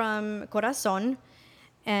poem from Corazon,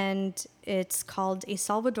 and it's called A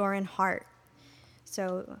Salvadoran Heart.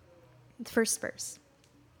 So, the first verse.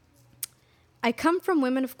 I come from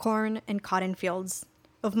women of corn and cotton fields,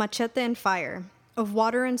 of machete and fire, of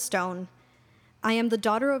water and stone. I am the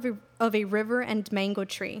daughter of a river and mango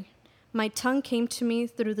tree. My tongue came to me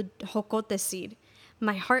through the jocote seed.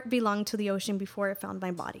 My heart belonged to the ocean before it found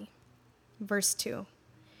my body. Verse 2.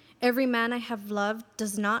 Every man I have loved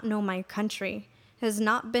does not know my country, has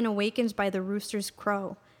not been awakened by the rooster's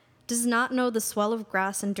crow, does not know the swell of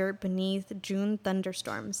grass and dirt beneath June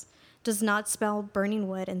thunderstorms, does not smell burning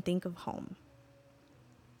wood and think of home.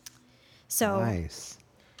 So nice.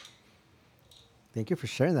 Thank you for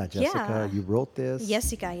sharing that, Jessica. Yeah. You wrote this.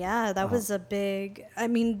 Jessica, yeah, that was a big, I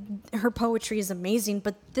mean, her poetry is amazing,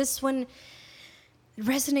 but this one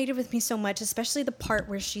resonated with me so much, especially the part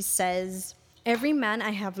where she says, every man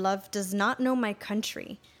I have loved does not know my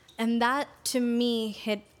country. And that, to me,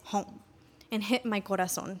 hit home and hit my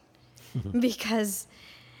corazon. Because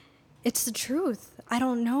it's the truth. I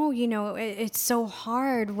don't know, it's so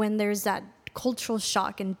hard when there's that cultural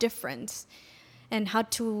shock and difference, and how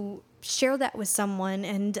to share that with someone.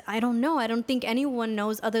 And I don't know. I don't think anyone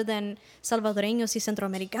knows other than Salvadoreños y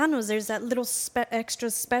Centroamericanos. There's that little extra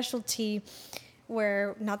specialty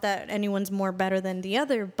where, not that anyone's more better than the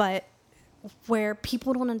other, but where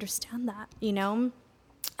people don't understand that,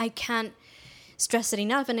 I can't stress it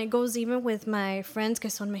enough. And it goes even with my friends que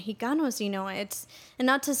son Mexicanos, it's, and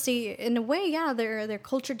not to say, in a way, yeah, their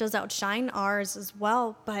culture does outshine ours as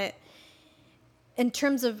well, but in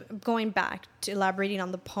terms of going back to elaborating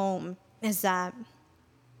on the poem, is that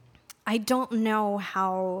I don't know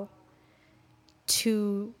how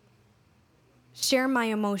to share my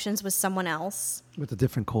emotions with someone else. With a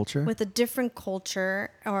different culture? With a different culture,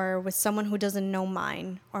 or with someone who doesn't know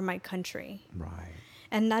mine or my country. Right.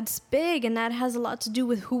 And that's big, and that has a lot to do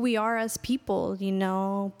with who we are as people,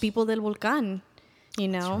 people del volcán,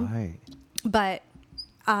 That's right. But,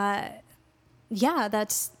 yeah,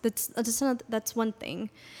 that's one thing.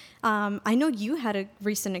 I know you had a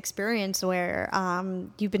recent experience where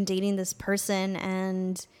you've been dating this person,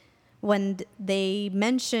 and when they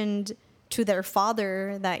mentioned to their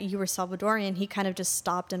father that you were Salvadorian, he kind of just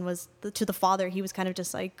stopped and was, to the father, he was kind of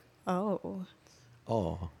just like, oh.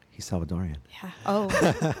 Oh, He's Salvadorian.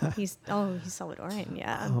 Yeah. He's Salvadorian.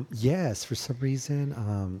 Yeah. Yes, for some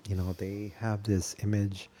reason, they have this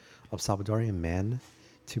image of Salvadorian men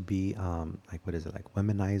to be like, what is it, like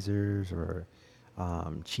womenizers or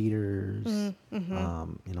cheaters,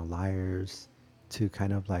 liars, to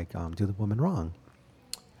kind of like do the woman wrong.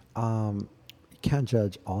 You can't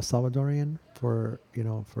judge all Salvadorian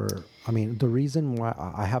the reason why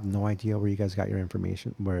I have no idea where you guys got your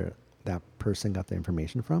information, where that person got the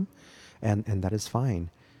information from, and that is fine.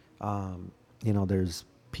 There's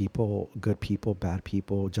people, good people, bad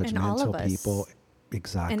people, judgmental people.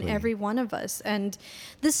 Exactly. And every one of us. And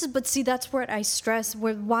but see, that's what I stress.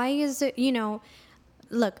 Why is it,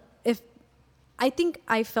 look, I think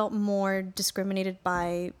I felt more discriminated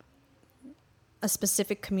by a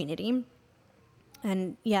specific community.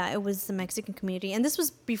 And yeah, it was the Mexican community. And this was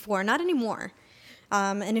before, not anymore.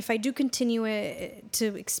 And if I do continue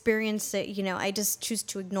to experience it, I just choose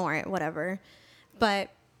to ignore it, whatever. But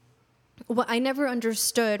what I never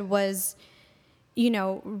understood was,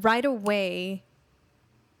 right away,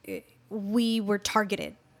 we were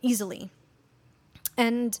targeted easily.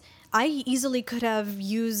 And I easily could have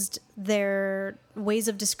used their ways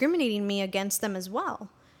of discriminating me against them as well.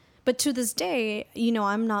 But to this day,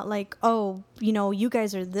 I'm not like, oh, you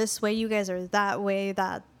guys are this way, you guys are that way,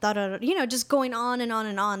 just going on and on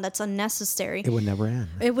and on. That's unnecessary. It would never end.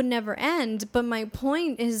 It would never end. But my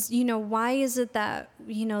point is, why is it that,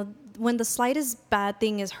 when the slightest bad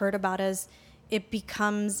thing is heard about us, it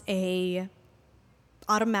becomes a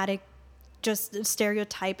automatic just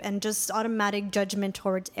stereotype and just automatic judgment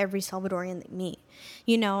towards every Salvadorian they meet,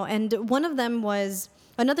 and one of them was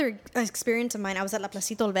another experience of mine. I was at La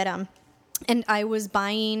Placita Olvera and I was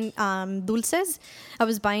buying dulces. I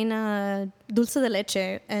was buying dulce de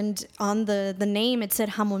leche, and on the name it said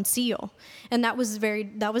jamoncillo, and that was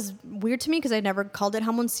weird to me because I never called it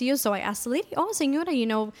jamoncillo. So I asked the lady, "Oh,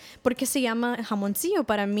 señora, ¿por qué se llama jamoncillo?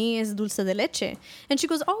 Para mí es dulce de leche." And she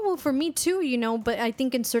goes, "Oh, well, for me too, but I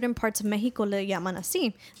think in certain parts of Mexico le llaman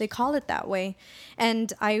así. They call it that way."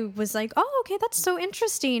 And I was like, "Oh, okay, that's so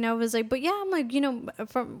interesting." I was like, "But yeah, I'm like,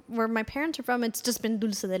 from where my parents are from, it's just been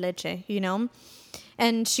dulce de leche,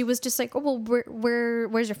 And she was just like, "Oh, well,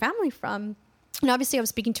 where's your family from?" And obviously I was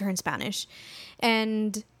speaking to her in Spanish.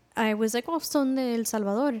 And I was like, "Oh, son de El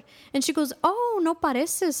Salvador." And she goes, "Oh, no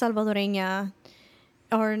pareces salvadoreña."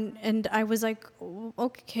 And I was like, "Oh,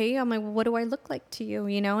 okay." I'm like, "What do I look like to you?"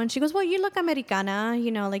 And she goes, "Well, you look Americana,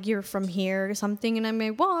 like you're from here or something." And I'm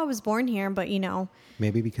like, "Well, I was born here, but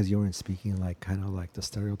Maybe because you weren't speaking like kind of like the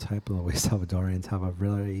stereotype of the way Salvadorians have a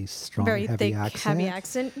really strong, very heavy thick, accent. heavy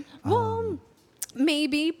accent. Well,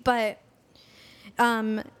 maybe, but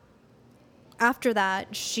after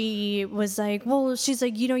that, she was like, "Well," she's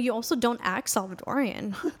like, "You also don't act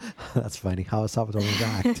Salvadorian." That's funny. How Salvadorians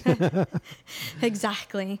act.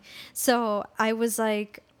 Exactly. So I was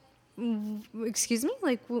like, "Excuse me?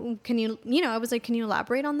 Like, can you, I was like, "Can you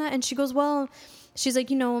elaborate on that?" And she goes, "Well," she's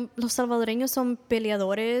like, "Los salvadoreños son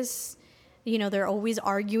peleadores. They're always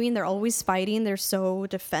arguing. They're always fighting. They're so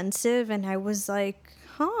defensive." And I was like,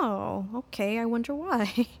 "Oh, okay. I wonder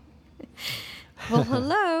why." Well,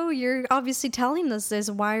 hello. You're obviously telling us this.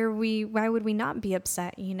 Why would we not be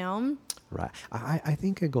upset, Right. I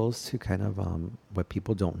think it goes to kind of what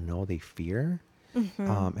people don't know, they fear. Mm-hmm.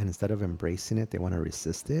 And instead of embracing it, they want to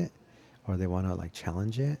resist it, or they want to like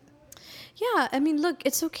challenge it. Yeah. I mean, look,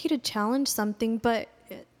 it's okay to challenge something, but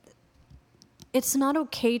it's not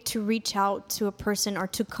okay to reach out to a person or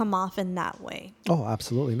to come off in that way. Oh,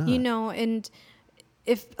 absolutely not. And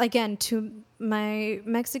if, again, to my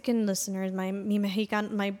Mexican listeners, my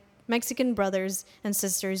Mexican brothers and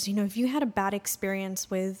sisters, if you had a bad experience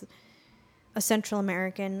with a Central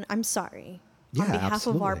American, I'm sorry. Yeah, on behalf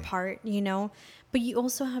absolutely. of our part, but you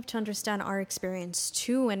also have to understand our experience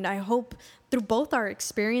too. And I hope through both our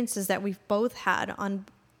experiences that we've both had on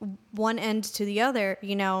one end to the other,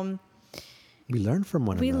 we learn from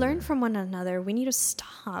one another. We learn from one another. We need to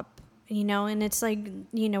stop. And it's like,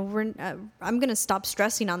 I'm going to stop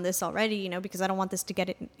stressing on this already, because I don't want this to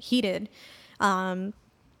get heated.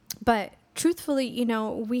 But truthfully,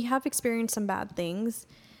 we have experienced some bad things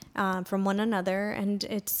from one another, and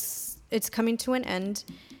it's coming to an end.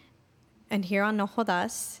 And here on No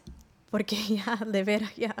Jodas, porque ya, de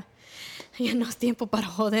veras, ya no es tiempo para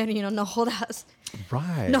joder, no jodas.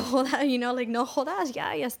 Right. No jodas, like, no jodas,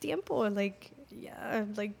 ya es tiempo. Like, yeah,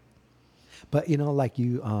 like. But like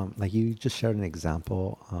you just shared an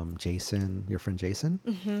example, Jason, your friend Jason,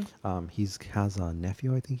 mm-hmm. He has a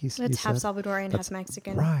nephew, I think That's half Salvadorian, half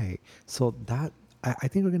Mexican. Right. So that I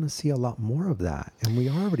think we're going to see a lot more of that, and we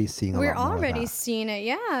are already seeing a We're lot more of already that. seeing it,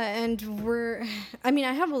 yeah. And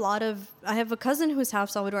I have a cousin who's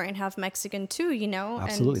half Salvadorian, half Mexican too, you know.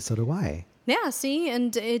 Absolutely, And so do I. yeah, see,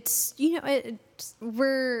 and it's,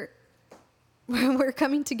 we're we're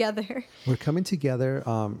coming together. We're coming together.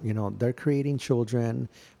 They're creating children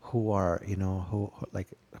who are,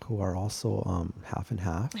 who are also half and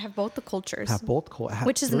half. Have both the cultures. Have both, have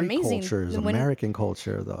Which is three amazing. cultures: When- American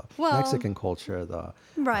culture, the Well, Mexican culture, the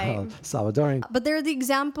right. Salvadorian. But they're the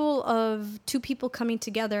example of two people coming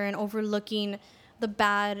together and overlooking the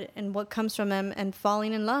bad and what comes from them and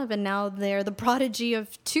falling in love. And now they're the prodigy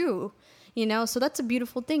of two, you know? So that's a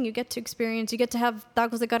beautiful thing. You get to experience, you get to have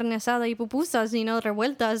tacos de carne asada y pupusas, you know,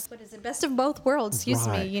 revueltas. What is it? Best of both worlds, excuse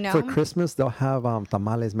me, Right. you know? For Christmas, they'll have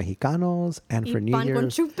tamales mexicanos, and Y for New pan con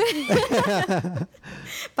Year's. chupe.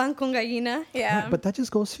 Pan con gallina. Yeah. But that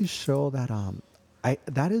just goes to show that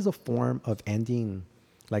that is a form of ending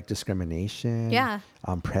like discrimination, Yeah.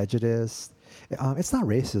 prejudice. It's not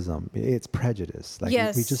racism; it's prejudice. Like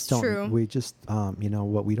Yes, we just don't. true. We just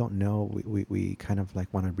what we don't know. We kind of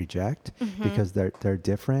like want to reject Mm-hmm. because they're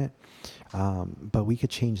different. But we could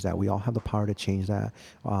change that. We all have the power to change that.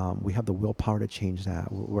 We have the willpower to change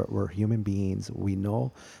that. We're human beings. We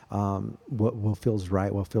know what feels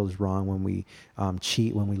right, what feels wrong when we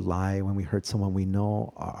cheat, when we lie, when we hurt someone. We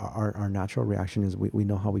know our natural reaction is we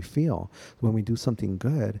know how we feel. When we do something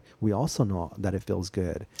good, we also know that it feels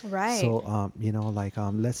good. Right. So,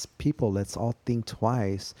 let's all think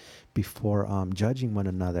twice before judging one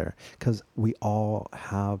another, because we all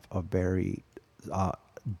have a very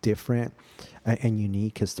different and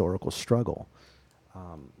unique historical struggle.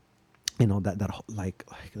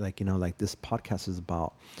 Like this podcast is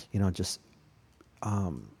about, just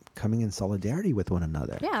coming in solidarity with one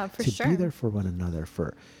another. Yeah, for to sure. be there for one another,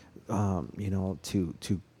 for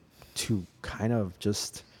to kind of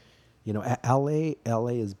just, LA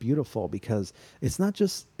is beautiful because it's not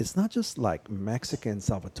just like Mexican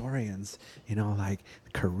Salvadorians, like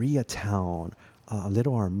Koreatown,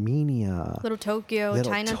 Little Armenia, Little Tokyo,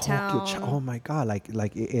 Little Chinatown. Tokyo. Oh my God!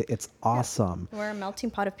 It's awesome. We're a melting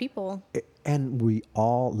pot of people. And we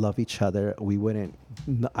all love each other. We wouldn't.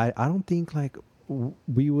 I don't think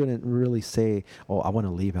we wouldn't really say, "Oh, I want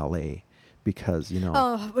to leave LA," because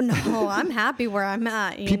Oh no, I'm happy where I'm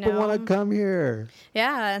at. people want to come here.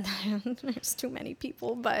 Yeah, there's too many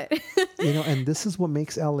people, but And this is what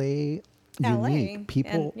makes LA LA, unique.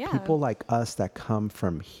 People and yeah. people like us that come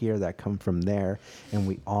from here, that come from there, and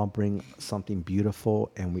we all bring something beautiful,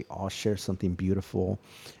 and we all share something beautiful,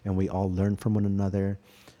 and we all learn from one another.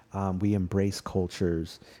 We embrace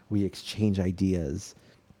cultures. We exchange ideas.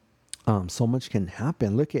 So much can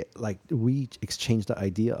happen. Look at we exchanged the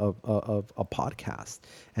idea of a podcast,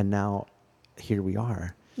 and now here we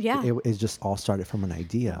are. Yeah. It just all started from an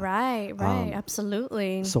idea. right,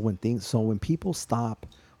 absolutely. So when people stop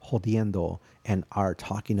jodiendo and are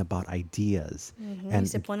talking about ideas and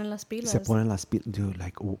Se ponen las pilas. se ponen las pilas, dude,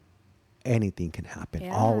 anything can happen.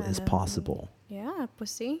 All is Yeah. possible. Yeah, pues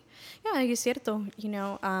sí. Yeah, es cierto,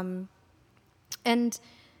 and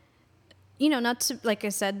not to, like I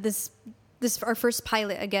said, this our first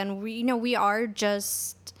pilot again. We are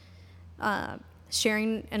just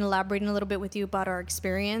sharing and elaborating a little bit with you about our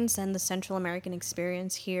experience and the Central American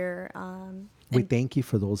experience here. We thank you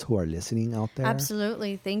for those who are listening out there.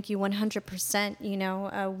 Absolutely. Thank you 100%.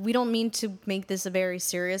 We don't mean to make this a very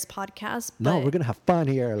serious podcast. No, but we're gonna have fun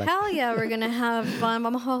here. hell yeah, we're going to have fun.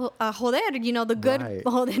 Vamos a joder, the good Right.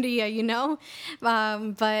 joderia,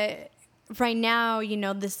 But right now,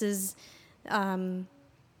 this is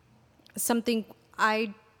something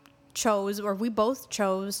I chose, or we both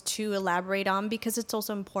chose to elaborate on because it's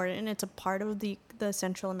also important and it's a part of the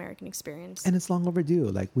Central American experience. And it's long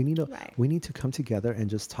overdue. We need to Right. we need to come together and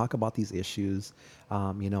just talk about these issues.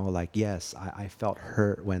 Yes, I felt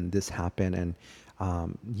hurt when this happened, and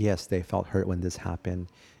yes, they felt hurt when this happened.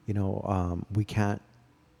 We can't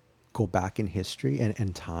go back in history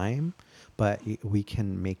and time, but we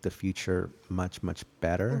can make the future much, much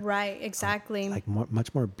better. Right, exactly.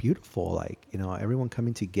 Much more beautiful. Everyone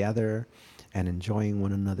coming together and enjoying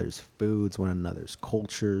one another's foods, one another's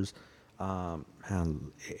cultures.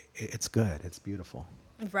 And it's good. It's beautiful.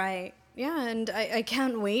 Right. Yeah, and I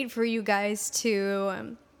can't wait for you guys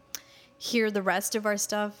to hear the rest of our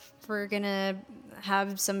stuff. We're going to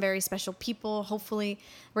have some very special people. Hopefully,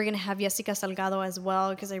 we're going to have Jessica Salgado as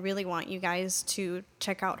well, because I really want you guys to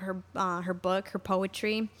check out her book, her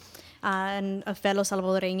poetry, and a fellow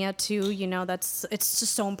Salvadoreña too. It's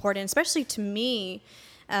just so important, especially to me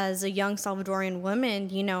as a young Salvadorian woman.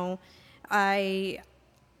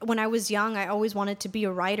 when I was young, I always wanted to be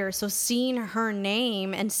a writer. So seeing her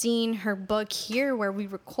name and seeing her book here where we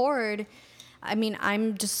record, I mean,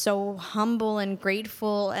 I'm just so humble and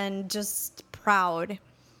grateful and just proud.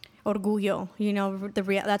 Orgullo,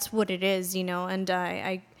 that's what it is, and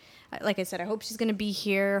I like I said, I hope she's going to be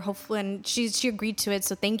here, hopefully, and she agreed to it.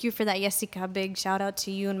 So thank you for that, Jessica. Big shout out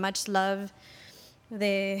to you and much love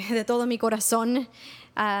de todo mi corazón.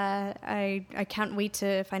 I can't wait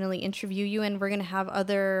to finally interview you, and we're going to have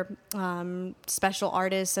other special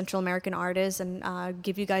artists, Central American artists, and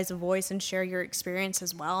give you guys a voice and share your experience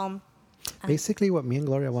as well. Basically, what me and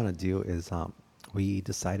Gloria want to do is we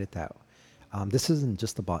decided that this isn't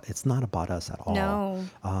just about, it's not about us at all. No.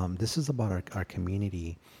 This is about our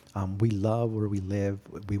community. We love where we live.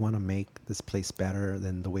 We want to make this place better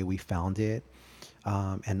than the way we found it.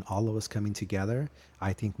 And all of us coming together,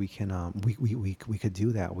 I think we can, we could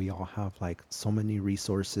do that. We all have like so many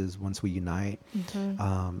resources once we unite.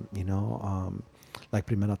 Like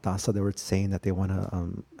Primera Taza, they were saying that they want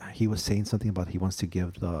to, he was saying something about he wants to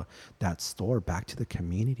give that store back to the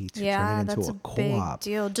community to turn it into a co-op. Big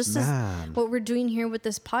deal. Just as what we're doing here with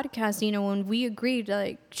this podcast, when we agreed,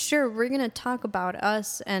 like, sure, we're going to talk about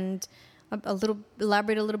us and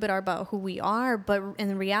elaborate a little bit about who we are. But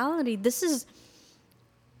in reality, this is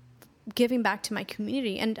giving back to my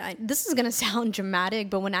community. And this is going to sound dramatic,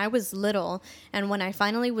 but when I was little and when I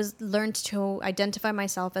finally learned to identify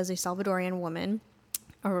myself as a Salvadorian woman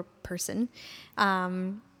or person,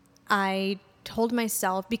 I told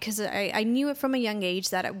myself, because I knew it from a young age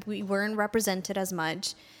that we weren't represented as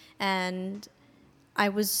much, and I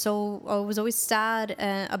was always sad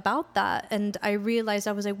about that. And I realized,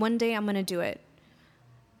 I was like, one day I'm going to do it.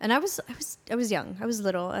 And I was young, I was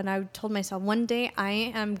little, and I told myself, one day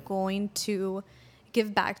I am going to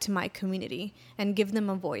give back to my community and give them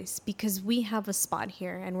a voice, because we have a spot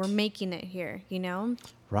here and we're making it here,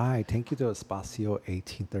 Right. Thank you to Espacio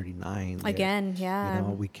 1839. Again, yeah.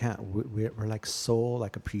 We're like so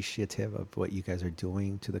like appreciative of what you guys are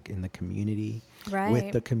doing in the community, right,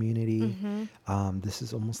 with the community. This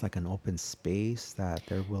is almost like an open space that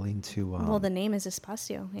they're willing to. Well, the name is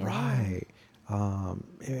Espacio. Yeah. Right.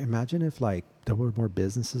 Imagine if like there were more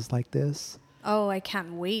businesses like this. Oh, I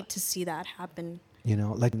can't wait to see that happen.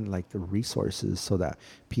 Like the resources, so that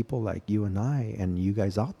people like you and I and you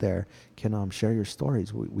guys out there can share your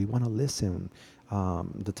stories. We want to listen.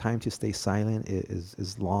 The time to stay silent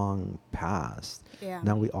is long past. Yeah.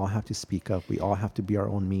 Now we all have to speak up. We all have to be our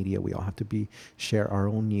own media. We all have to share our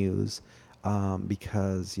own news,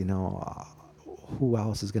 because who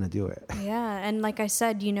else is going to do it? Yeah. And like I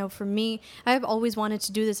said, for me, I've always wanted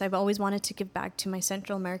to do this. I've always wanted to give back to my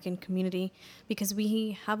Central American community, because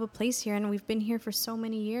we have a place here and we've been here for so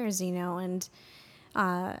many years, and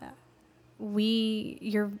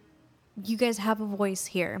you guys have a voice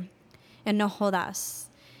here, and no jodas.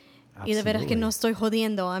 Y de veras que no estoy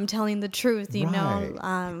jodiendo. I'm telling the truth,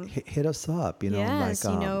 Right. Hit us up, Yes,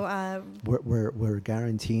 we're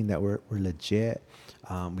guaranteeing that we're legit.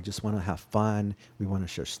 We just want to have fun. We want to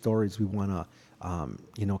share stories. We want to,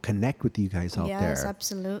 connect with you guys out there. Yes,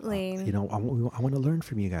 absolutely. I want to learn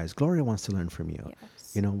from you guys. Gloria wants to learn from you.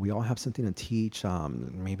 Yes. We all have something to teach.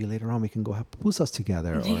 Maybe later on we can go have pupusas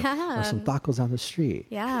together, or some tacos on the street.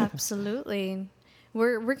 Yeah, absolutely.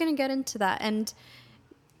 We're going to get into that. And,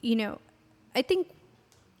 I think...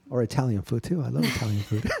 Or Italian food, too. I love Italian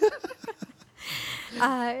food.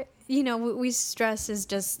 What we stress is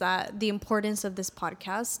just that the importance of this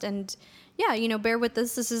podcast. And bear with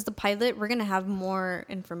us. This is the pilot. We're going to have more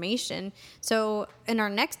information. So in our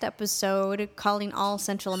next episode, calling all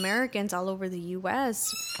Central Americans all over the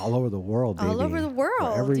U.S. All over the world, baby. All over the world.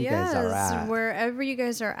 Wherever you guys are at. Wherever you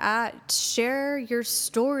guys are at, share your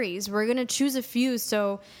stories. We're going to choose a few.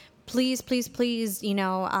 So please,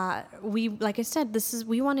 we, like I said,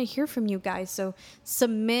 we want to hear from you guys. So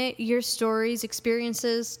submit your stories,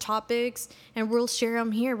 experiences, topics, and we'll share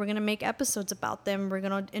them here. We're going to make episodes about them. We're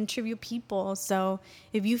going to interview people. So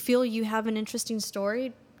if you feel you have an interesting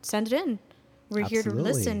story, send it in. We're here to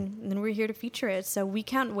listen, and we're here to feature it. So we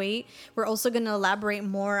can't wait. We're also going to elaborate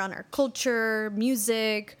more on our culture,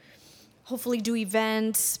 music, hopefully do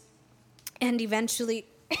events, and eventually,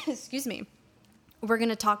 excuse me, we're going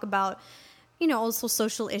to talk about, also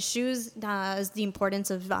social issues, as the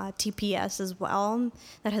importance of TPS as well,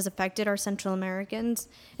 that has affected our Central Americans.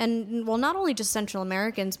 And, well, not only just Central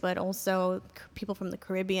Americans, but also people from the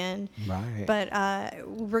Caribbean. Right. But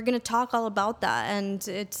we're going to talk all about that. And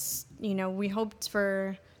it's, we hoped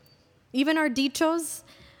for even our dichos,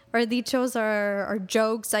 our dichos are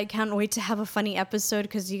jokes. I can't wait to have a funny episode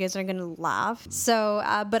because you guys are gonna laugh. So,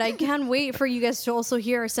 but I can't wait for you guys to also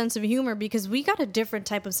hear our sense of humor because we got a different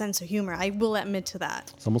type of sense of humor. I will admit to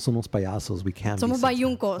that. Somos unos payasos. We can't. Somos be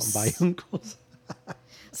bayuncos. Bayuncos.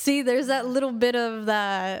 See, there's that little bit of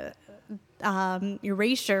that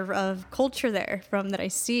erasure of culture there from that I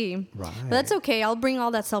see. Right. But that's okay. I'll bring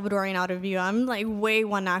all that Salvadorian out of you. I'm like way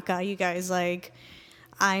Wanaka, you guys. Like,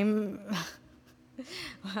 I'm.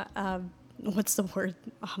 What's the word?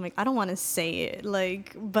 I'm like, I don't want to say it.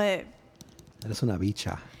 Like, but. Eres una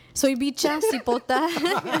bicha. Soy bicha,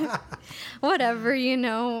 cipota. Whatever, you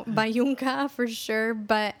know. Bayunca for sure.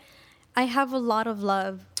 But I have a lot of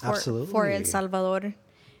love for El Salvador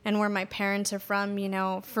and where my parents are from, you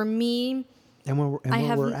know. For me, and where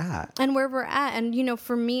we're at. And where we're at. And, you know,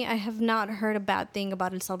 for me, I have not heard a bad thing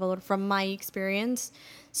about El Salvador from my experience.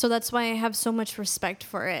 So that's why I have so much respect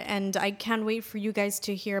for it. And I can't wait for you guys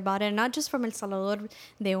to hear about it. Not just from El Salvador,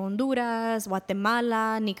 de Honduras,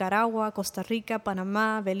 Guatemala, Nicaragua, Costa Rica,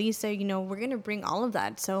 Panama, Belize. You know, we're going to bring all of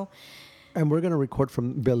that. So... And we're going to record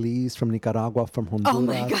from Belize, from Nicaragua, from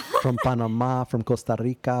Honduras, from Panama, from Costa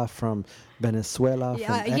Rica, from Venezuela,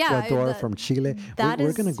 from Ecuador, from Chile.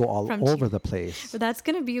 We're going to go all over the place. But that's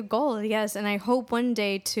going to be a goal, yes. And I hope one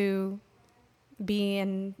day to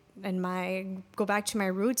be go back to my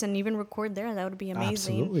roots and even record there. That would be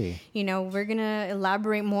amazing. Absolutely. You know, we're going to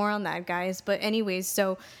elaborate more on that, guys. But anyways,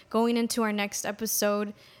 so going into our next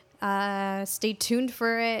episode... stay tuned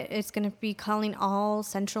for it. It's going to be calling all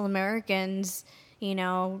Central Americans, you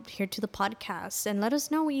know, here to the podcast and let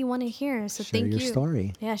us know what you want to hear. So share thank you. Share your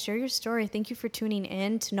story. Yeah, share your story. Thank you for tuning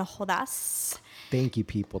in to No Jodas. Thank you,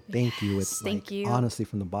 people. Thank you. It's thank you. Honestly,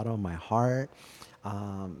 from the bottom of my heart,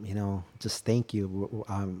 you know, just thank you.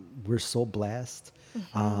 We're so blessed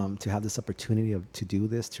to have this opportunity to do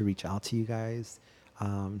this, to reach out to you guys.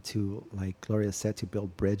 To, like Gloria said, to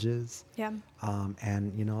build bridges,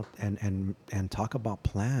 and you know, and talk about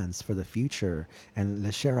plans for the future, and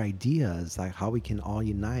let's share ideas like how we can all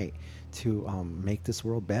unite to make this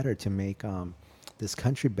world better, to make this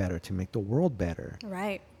country better, to make the world better.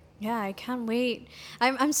 Right. Yeah, I can't wait.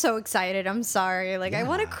 I'm so excited. I'm sorry. Like I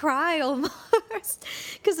want to cry almost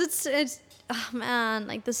because it's oh man,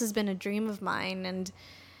 like this has been a dream of mine and.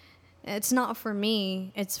 It's not for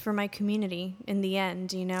me. It's for my community in the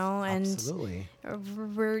end, you know? And absolutely.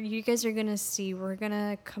 You guys are going to see. We're going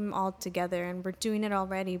to come all together, and we're doing it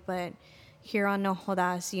already. But here on No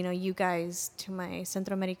Jodas, you know, you guys, to my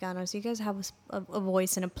Centroamericanos, you guys have a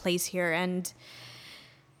voice and a place here. And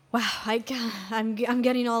wow, I'm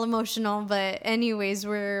getting all emotional. But anyways,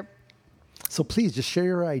 So please just share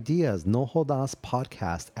your ideas. No Jodas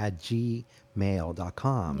Podcast at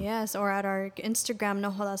gmail.com. Yes, or at our Instagram,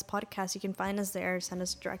 No Jodas Podcast. You can find us there. Send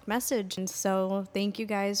us a direct message. And so thank you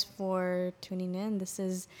guys for tuning in. This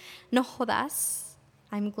is No Jodas.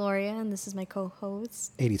 I'm Gloria, and this is my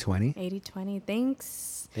co-host. 8020. 8020.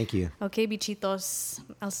 Thanks. Thank you. Okay, bichitos.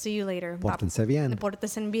 I'll see you later. Pórtense bien.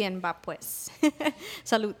 Pórtense bien. Va pues.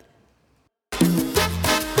 Salud.